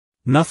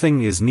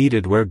 Nothing is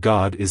needed where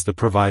God is the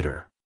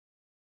provider.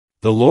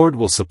 The Lord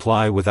will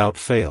supply without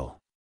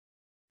fail.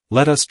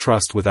 Let us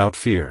trust without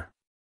fear.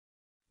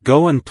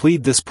 Go and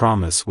plead this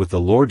promise with the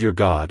Lord your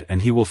God,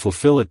 and he will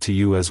fulfill it to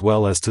you as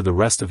well as to the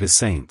rest of his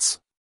saints.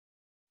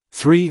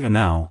 3. And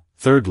now,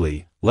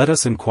 thirdly, let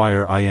us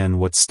inquire in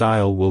what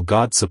style will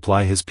God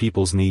supply his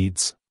people's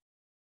needs?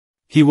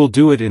 He will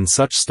do it in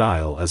such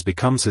style as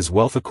becomes his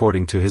wealth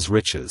according to his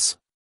riches.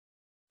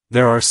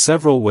 There are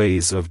several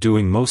ways of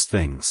doing most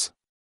things.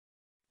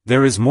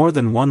 There is more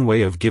than one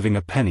way of giving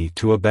a penny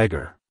to a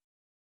beggar.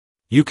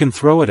 You can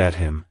throw it at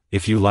him,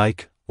 if you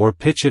like, or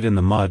pitch it in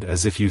the mud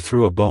as if you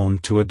threw a bone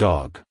to a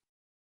dog.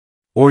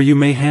 Or you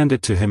may hand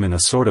it to him in a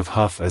sort of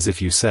huff as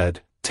if you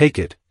said, "Take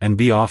it, and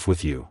be off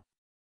with you."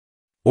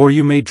 Or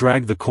you may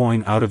drag the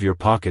coin out of your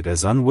pocket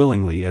as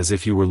unwillingly as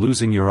if you were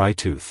losing your eye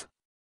tooth.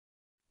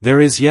 There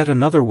is yet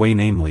another way,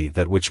 namely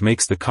that which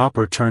makes the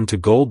copper turn to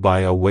gold,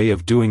 by a way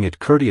of doing it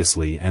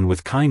courteously and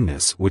with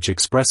kindness which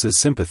expresses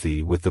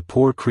sympathy with the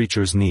poor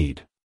creature's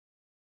need.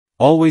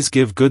 Always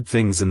give good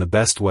things in the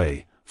best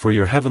way, for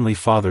your heavenly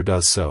Father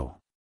does so.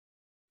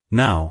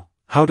 Now,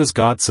 how does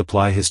God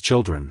supply his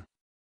children?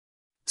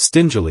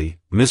 Stingily,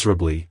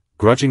 miserably,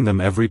 grudging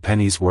them every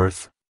penny's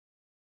worth?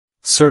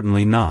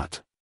 Certainly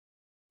not.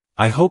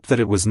 I hope that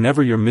it was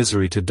never your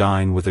misery to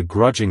dine with a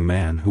grudging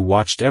man who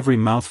watched every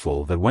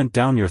mouthful that went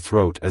down your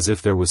throat as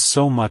if there was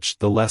so much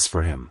the less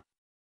for him.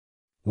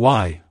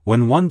 Why,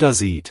 when one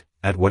does eat,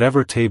 at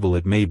whatever table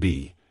it may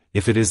be,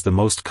 if it is the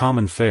most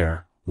common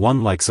fare,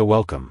 one likes a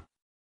welcome.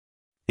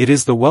 It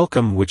is the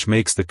welcome which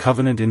makes the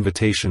covenant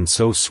invitation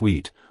so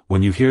sweet,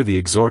 when you hear the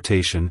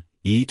exhortation,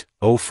 "Eat,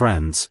 O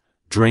friends,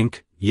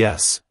 drink,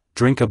 yes,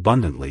 drink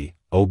abundantly,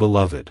 O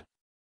beloved."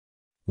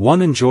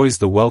 One enjoys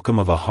the welcome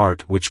of a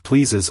heart which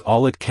pleases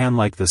all it can,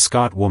 like the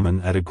Scot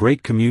woman at a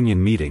great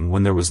communion meeting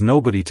when there was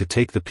nobody to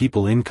take the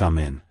people in. "Come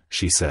in,"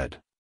 she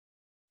said.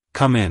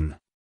 "Come in.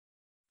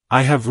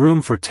 I have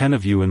room for 10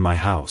 of you in my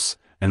house,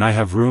 and I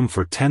have room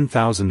for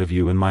 10,000 of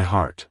you in my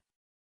heart.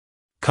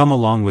 Come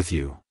along with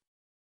you.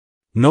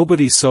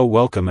 Nobody so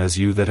welcome as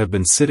you that have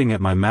been sitting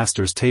at my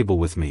master's table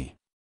with me."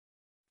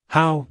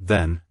 How,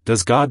 then,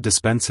 does God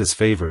dispense his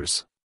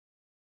favors?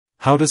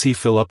 How does he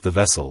fill up the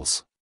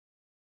vessels?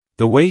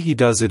 The way he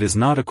does it is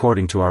not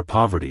according to our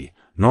poverty,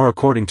 nor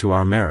according to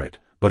our merit,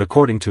 but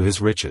according to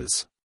his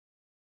riches.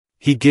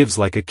 He gives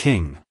like a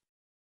king.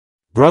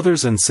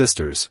 Brothers and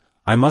sisters,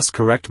 I must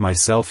correct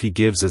myself. He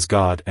gives as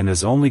God and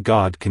as only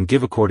God can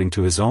give, according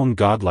to his own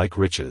godlike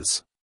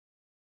riches.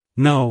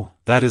 No,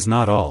 that is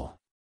not all.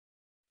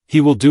 He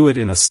will do it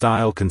in a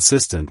style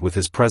consistent with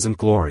his present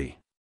glory.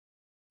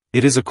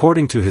 It is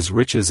according to his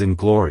riches in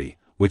glory,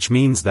 which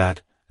means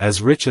that,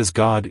 as rich as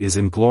God is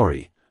in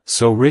glory,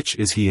 so rich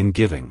is he in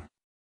giving.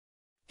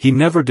 He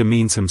never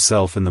demeans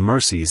himself in the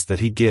mercies that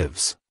he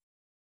gives.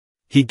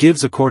 He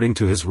gives according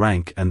to his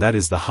rank, and that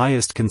is the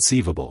highest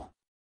conceivable.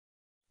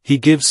 He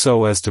gives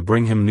so as to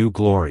bring him new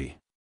glory.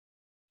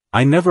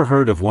 I never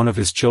heard of one of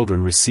his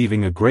children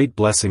receiving a great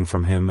blessing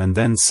from him and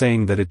then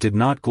saying that it did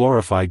not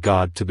glorify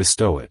God to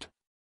bestow it.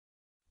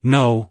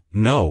 No,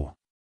 no.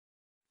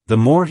 The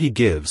more he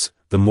gives,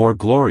 the more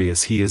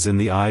glorious he is in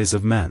the eyes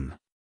of men.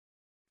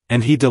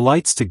 And he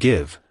delights to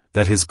give,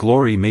 that his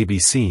glory may be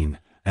seen,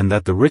 and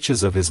that the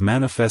riches of his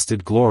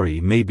manifested glory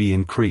may be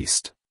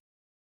increased.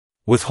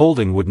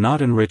 Withholding would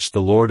not enrich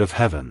the Lord of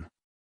heaven.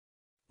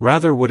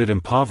 Rather would it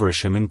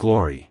impoverish him in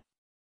glory.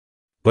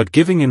 But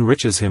giving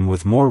enriches him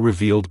with more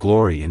revealed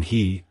glory, and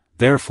he,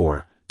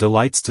 therefore,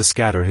 delights to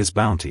scatter his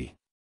bounty.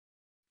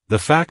 The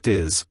fact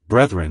is,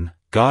 brethren,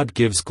 God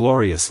gives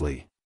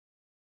gloriously.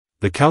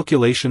 The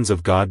calculations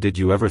of God, did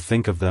you ever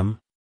think of them?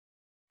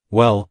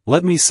 Well,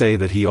 let me say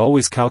that he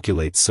always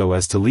calculates so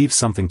as to leave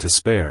something to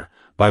spare,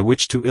 by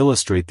which to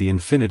illustrate the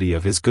infinity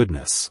of his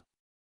goodness.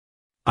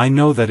 I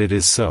know that it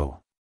is so.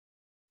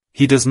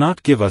 He does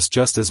not give us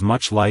just as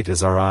much light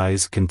as our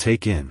eyes can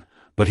take in,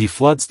 but he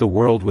floods the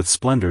world with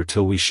splendor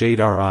till we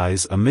shade our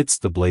eyes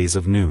amidst the blaze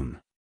of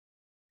noon.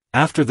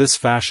 After this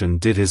fashion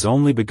did his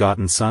only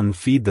begotten Son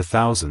feed the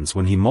thousands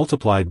when he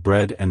multiplied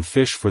bread and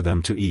fish for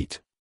them to eat.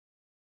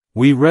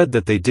 We read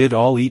that they did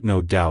all eat.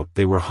 No doubt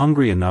they were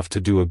hungry enough to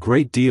do a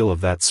great deal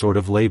of that sort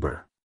of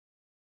labor.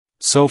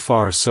 So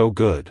far so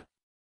good.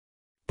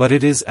 But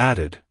it is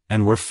added,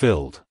 and were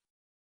filled.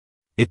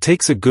 It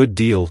takes a good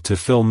deal to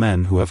fill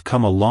men who have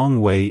come a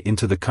long way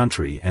into the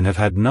country and have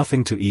had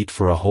nothing to eat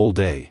for a whole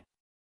day.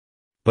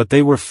 But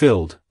they were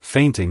filled,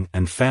 fainting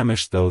and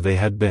famished though they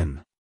had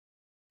been.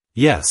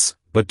 Yes,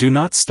 but do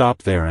not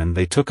stop there, and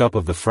they took up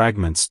of the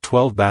fragments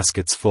 12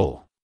 baskets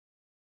full.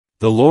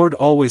 The Lord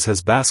always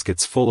has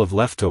baskets full of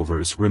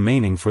leftovers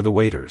remaining for the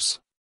waiters.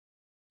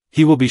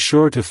 He will be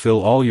sure to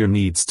fill all your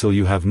needs till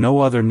you have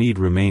no other need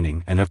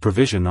remaining, and have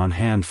provision on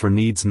hand for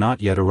needs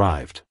not yet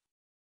arrived.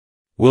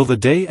 Will the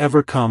day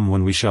ever come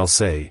when we shall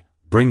say,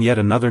 "Bring yet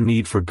another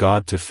need for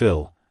God to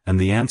fill," and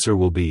the answer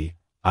will be,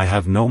 "I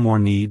have no more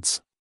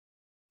needs"?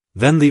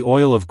 Then the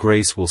oil of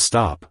grace will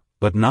stop,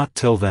 but not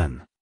till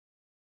then.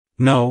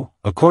 No,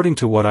 according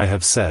to what I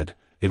have said,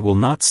 it will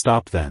not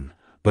stop then,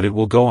 but it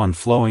will go on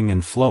flowing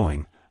and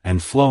flowing,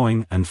 and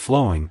flowing and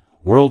flowing,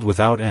 world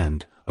without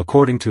end,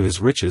 according to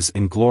his riches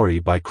in glory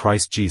by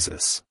Christ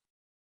Jesus.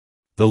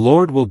 The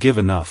Lord will give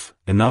enough,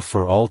 enough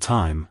for all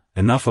time,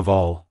 enough of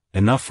all,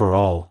 enough for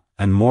all,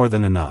 and more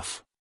than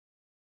enough.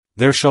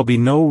 There shall be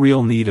no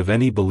real need of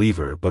any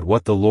believer but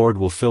what the Lord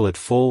will fill it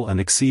full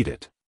and exceed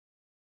it.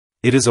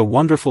 It is a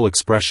wonderful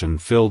expression,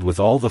 filled with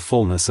all the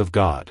fullness of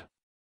God.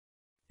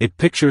 It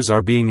pictures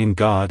our being in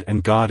God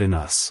and God in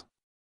us.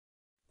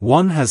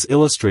 One has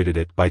illustrated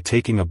it by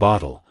taking a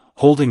bottle,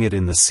 holding it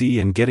in the sea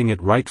and getting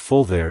it right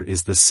full. There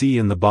is the sea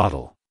in the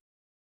bottle.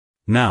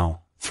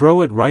 Now, throw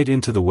it right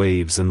into the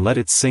waves and let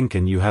it sink,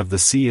 and you have the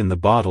sea in the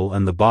bottle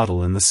and the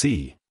bottle in the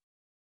sea.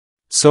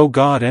 So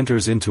God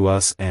enters into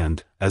us,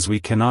 and, as we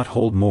cannot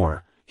hold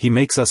more, he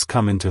makes us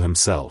come into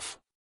himself.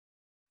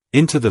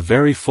 Into the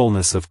very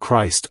fullness of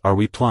Christ are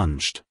we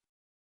plunged.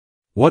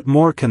 What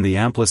more can the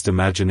amplest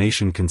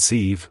imagination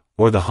conceive,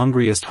 or the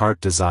hungriest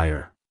heart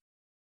desire?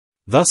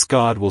 Thus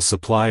God will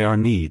supply our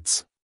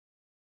needs.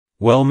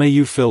 Well may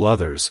you fill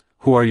others,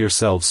 who are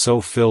yourselves so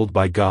filled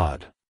by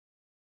God.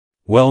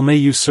 Well may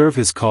you serve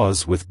his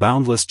cause with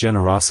boundless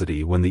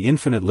generosity when the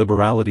infinite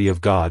liberality of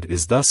God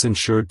is thus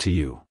ensured to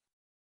you.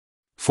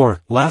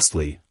 For,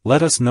 lastly,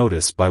 let us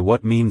notice by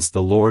what means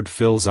the Lord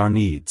fills our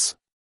needs.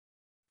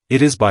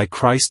 It is by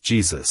Christ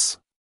Jesus.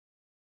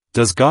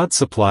 Does God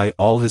supply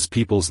all his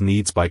people's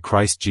needs by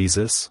Christ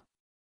Jesus?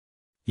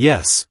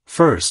 Yes,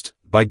 first,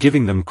 by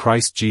giving them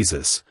Christ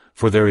Jesus,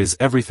 for there is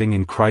everything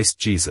in Christ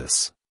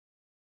Jesus.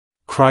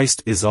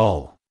 Christ is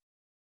all.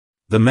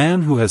 The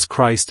man who has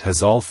Christ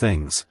has all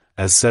things,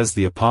 as says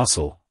the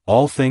apostle,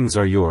 all things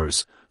are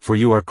yours, for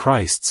you are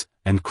Christ's,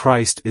 and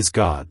Christ is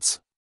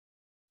God's.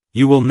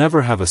 You will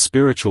never have a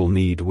spiritual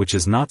need which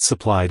is not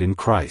supplied in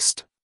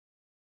Christ.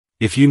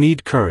 If you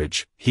need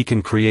courage, He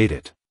can create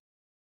it.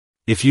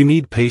 If you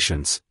need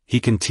patience,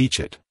 He can teach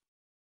it.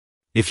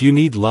 If you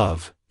need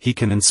love, He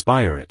can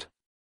inspire it.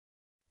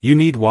 You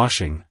need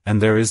washing,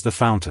 and there is the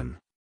fountain.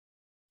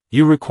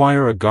 You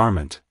require a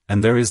garment,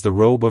 and there is the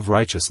robe of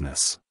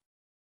righteousness.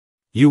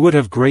 You would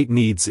have great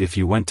needs if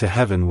you went to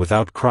heaven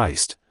without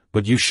Christ,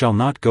 but you shall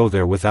not go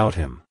there without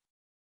Him.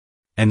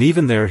 And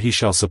even there He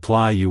shall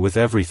supply you with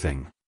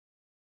everything.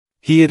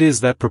 He it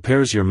is that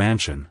prepares your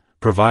mansion,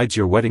 provides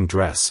your wedding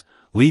dress,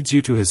 leads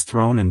you to His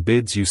throne and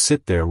bids you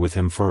sit there with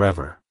Him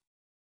forever.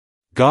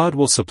 God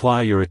will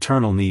supply your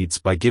eternal needs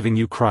by giving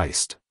you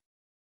Christ.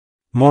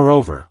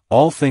 Moreover,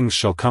 all things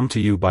shall come to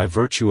you by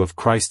virtue of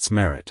Christ's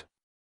merit.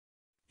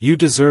 You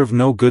deserve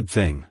no good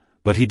thing,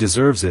 but He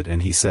deserves it,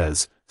 and He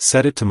says,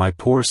 "Set it to my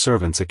poor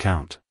servant's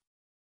account."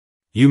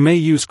 You may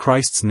use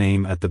Christ's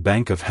name at the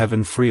bank of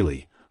heaven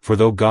freely, for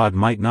though God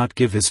might not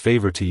give His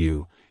favor to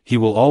you, He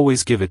will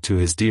always give it to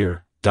His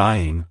dear,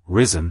 dying,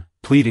 risen,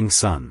 pleading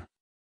Son.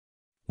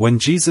 When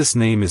Jesus'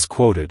 name is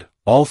quoted,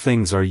 all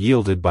things are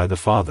yielded by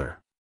the Father.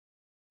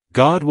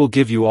 God will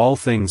give you all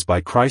things by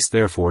Christ,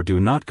 therefore do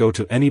not go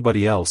to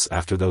anybody else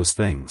after those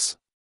things.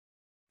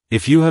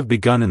 If you have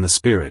begun in the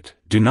Spirit,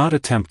 do not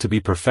attempt to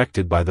be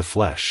perfected by the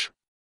flesh.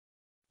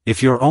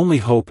 If your only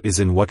hope is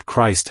in what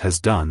Christ has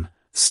done,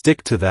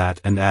 stick to that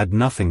and add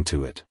nothing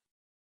to it.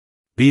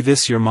 Be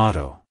this your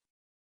motto.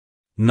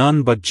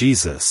 None but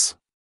Jesus.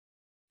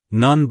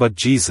 None but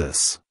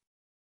Jesus.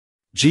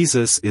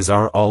 Jesus is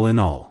our all in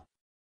all.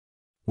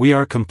 We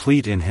are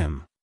complete in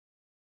Him.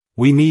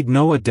 We need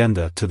no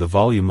addenda to the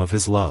volume of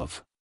His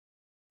love.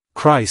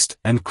 Christ,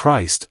 and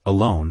Christ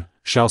alone,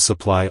 shall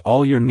supply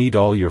all your need.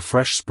 All your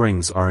fresh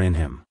springs are in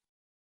Him.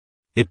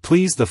 It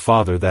pleased the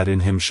Father that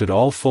in Him should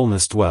all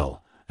fullness dwell,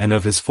 and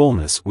of His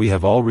fullness we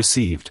have all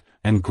received,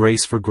 and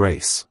grace for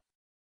grace.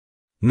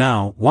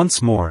 Now,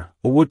 once more,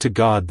 O would to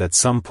God that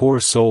some poor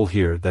soul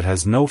here that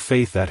has no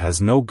faith, that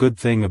has no good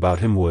thing about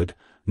him would,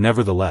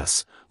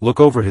 nevertheless, look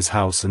over his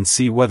house and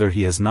see whether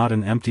he has not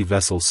an empty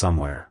vessel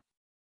somewhere.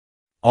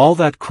 All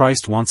that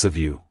Christ wants of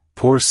you,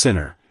 poor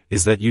sinner,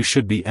 is that you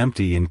should be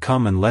empty and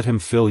come and let Him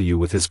fill you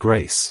with His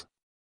grace.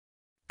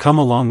 Come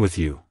along with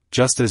you,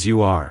 just as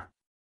you are.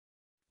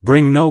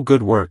 Bring no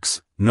good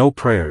works, no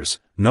prayers,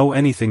 no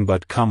anything,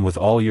 but come with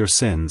all your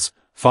sins,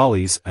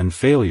 follies and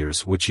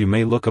failures which you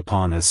may look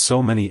upon as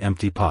so many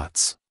empty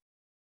pots.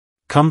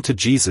 Come to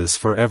Jesus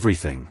for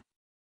everything.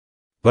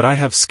 But I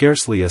have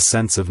scarcely a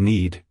sense of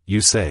need,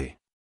 you say.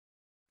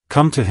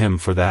 Come to Him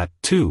for that,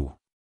 too.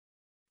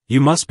 You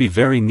must be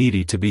very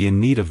needy to be in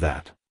need of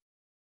that.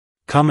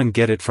 Come and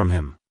get it from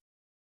Him.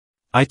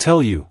 I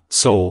tell you,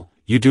 soul,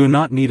 you do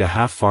not need a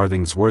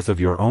half-farthing's worth of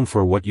your own,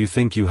 for what you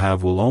think you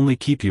have will only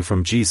keep you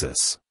from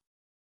Jesus.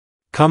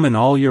 Come in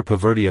all your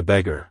poverty, a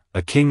beggar,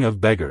 a king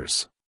of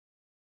beggars.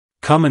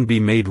 Come and be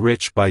made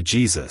rich by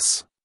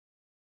Jesus.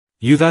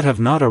 You that have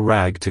not a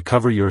rag to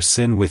cover your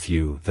sin with,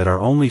 you that are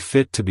only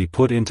fit to be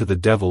put into the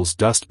devil's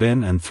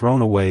dustbin and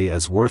thrown away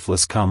as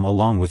worthless, come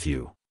along with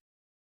you.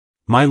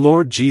 My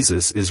Lord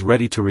Jesus is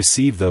ready to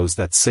receive those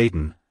that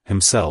Satan,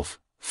 himself,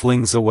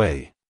 flings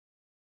away.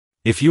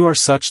 If you are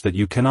such that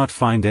you cannot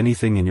find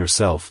anything in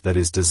yourself that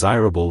is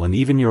desirable, and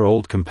even your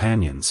old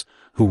companions,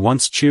 who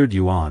once cheered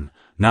you on,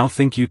 now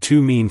think you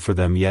too mean for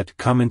them, yet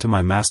come into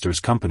my Master's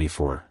company,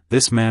 for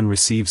this man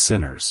receives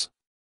sinners.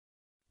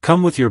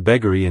 Come with your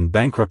beggary and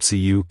bankruptcy,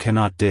 you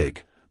cannot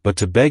dig, but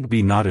to beg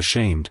be not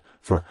ashamed,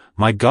 for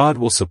my God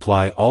will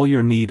supply all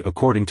your need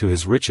according to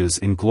His riches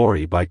in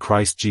glory by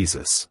Christ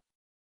Jesus.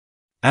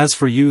 As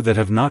for you that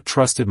have not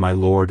trusted my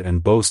Lord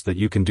and boast that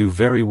you can do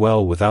very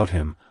well without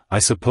Him, I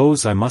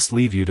suppose I must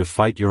leave you to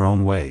fight your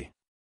own way.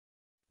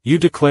 You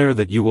declare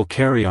that you will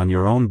carry on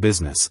your own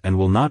business and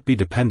will not be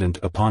dependent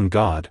upon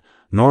God,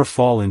 nor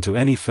fall into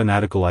any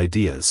fanatical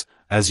ideas,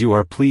 as you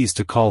are pleased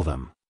to call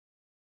them.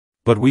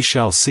 But we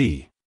shall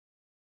see.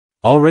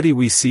 Already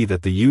we see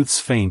that the youths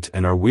faint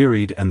and are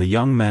wearied, and the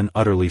young men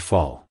utterly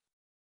fall.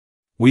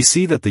 We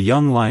see that the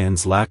young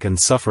lions lack and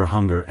suffer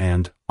hunger,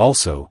 and,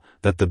 also,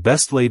 that the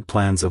best laid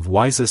plans of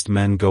wisest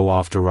men go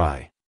oft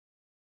awry.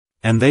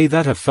 And they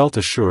that have felt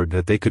assured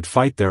that they could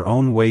fight their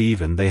own way,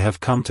 even they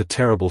have come to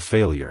terrible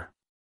failure.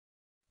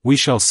 We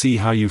shall see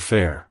how you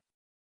fare.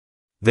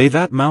 They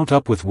that mount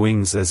up with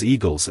wings as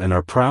eagles and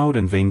are proud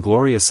and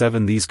vainglorious,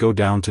 even these go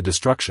down to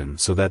destruction,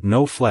 so that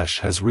no flesh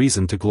has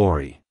reason to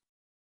glory.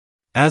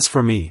 As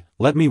for me,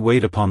 let me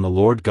wait upon the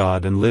Lord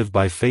God and live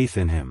by faith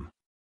in Him.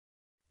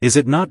 Is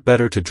it not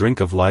better to drink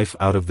of life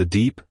out of the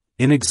deep,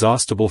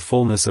 inexhaustible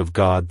fullness of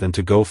God than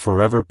to go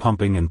forever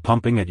pumping and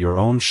pumping at your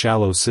own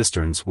shallow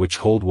cisterns which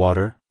hold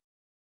water?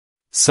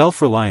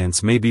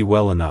 Self-reliance may be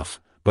well enough,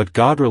 but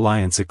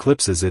God-reliance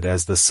eclipses it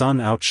as the sun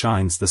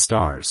outshines the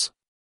stars.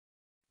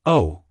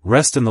 Oh,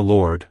 rest in the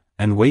Lord,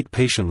 and wait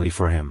patiently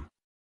for Him.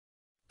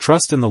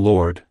 Trust in the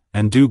Lord,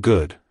 and do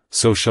good,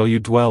 so shall you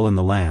dwell in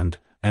the land,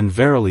 and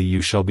verily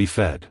you shall be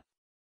fed.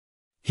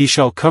 He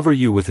shall cover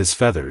you with his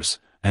feathers,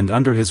 and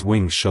under his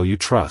wings shall you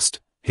trust,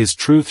 his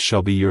truth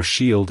shall be your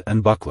shield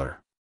and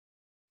buckler.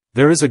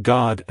 There is a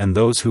God, and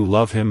those who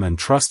love him and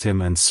trust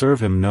him and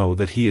serve him know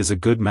that he is a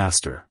good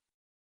master.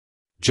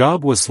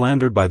 Job was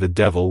slandered by the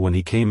devil when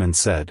he came and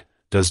said,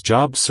 "Does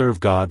Job serve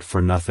God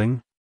for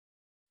nothing?"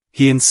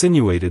 He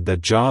insinuated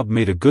that Job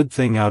made a good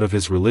thing out of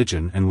his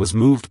religion and was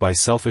moved by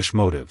selfish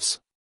motives.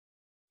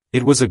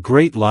 It was a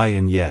great lie,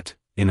 and yet,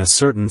 in a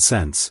certain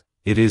sense,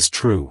 it is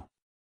true.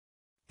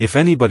 If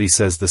anybody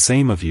says the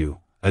same of you,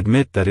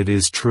 admit that it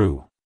is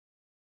true.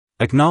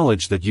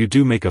 Acknowledge that you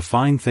do make a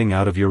fine thing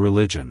out of your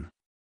religion.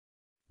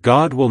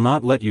 God will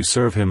not let you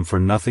serve him for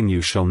nothing.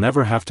 You shall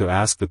never have to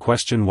ask the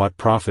question, what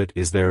profit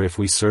is there if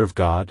we serve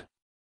God?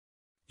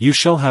 You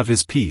shall have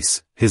his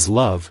peace, his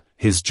love,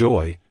 his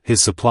joy,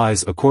 his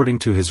supplies according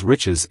to his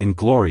riches in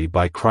glory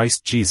by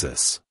Christ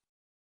Jesus.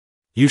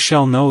 You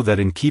shall know that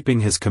in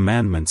keeping his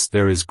commandments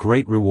there is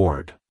great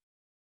reward.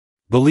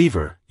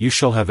 Believer, you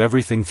shall have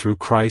everything through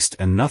Christ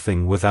and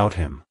nothing without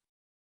him.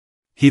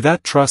 He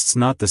that trusts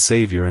not the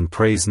Savior and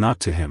prays not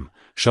to him,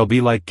 shall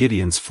be like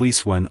Gideon's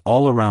fleece when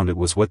all around it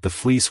was wet, the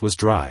fleece was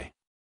dry.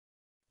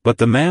 But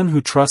the man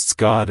who trusts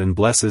God and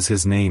blesses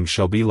his name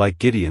shall be like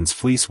Gideon's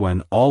fleece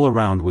when all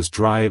around was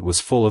dry, it was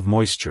full of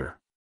moisture.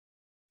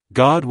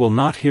 God will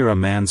not hear a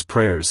man's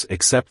prayers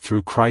except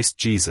through Christ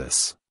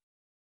Jesus.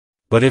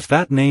 But if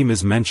that name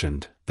is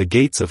mentioned, the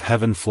gates of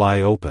heaven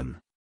fly open.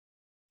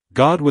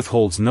 God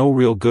withholds no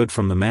real good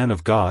from the man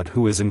of God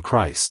who is in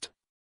Christ.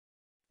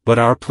 But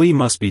our plea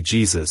must be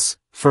Jesus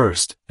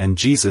first, and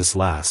Jesus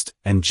last,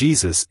 and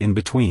Jesus in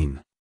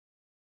between.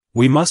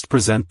 We must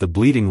present the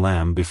bleeding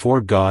lamb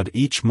before God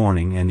each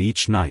morning and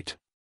each night.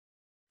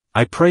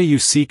 I pray you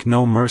seek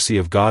no mercy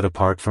of God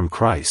apart from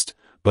Christ,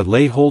 but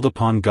lay hold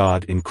upon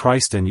God in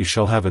Christ, and you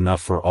shall have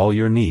enough for all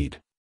your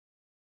need.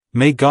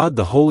 May God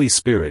the Holy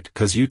Spirit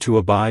cause you to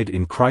abide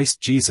in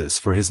Christ Jesus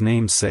for his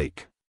name's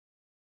sake.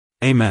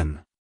 Amen.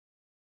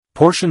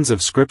 Portions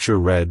of Scripture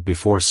read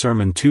before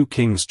sermon: 2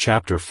 Kings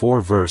chapter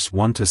 4 verse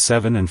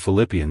 1-7 and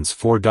Philippians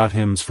 4.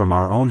 Hymns from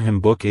our own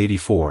hymn book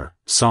 84,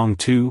 Song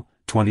 2,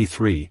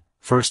 23,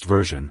 First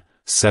Version,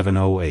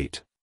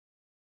 708.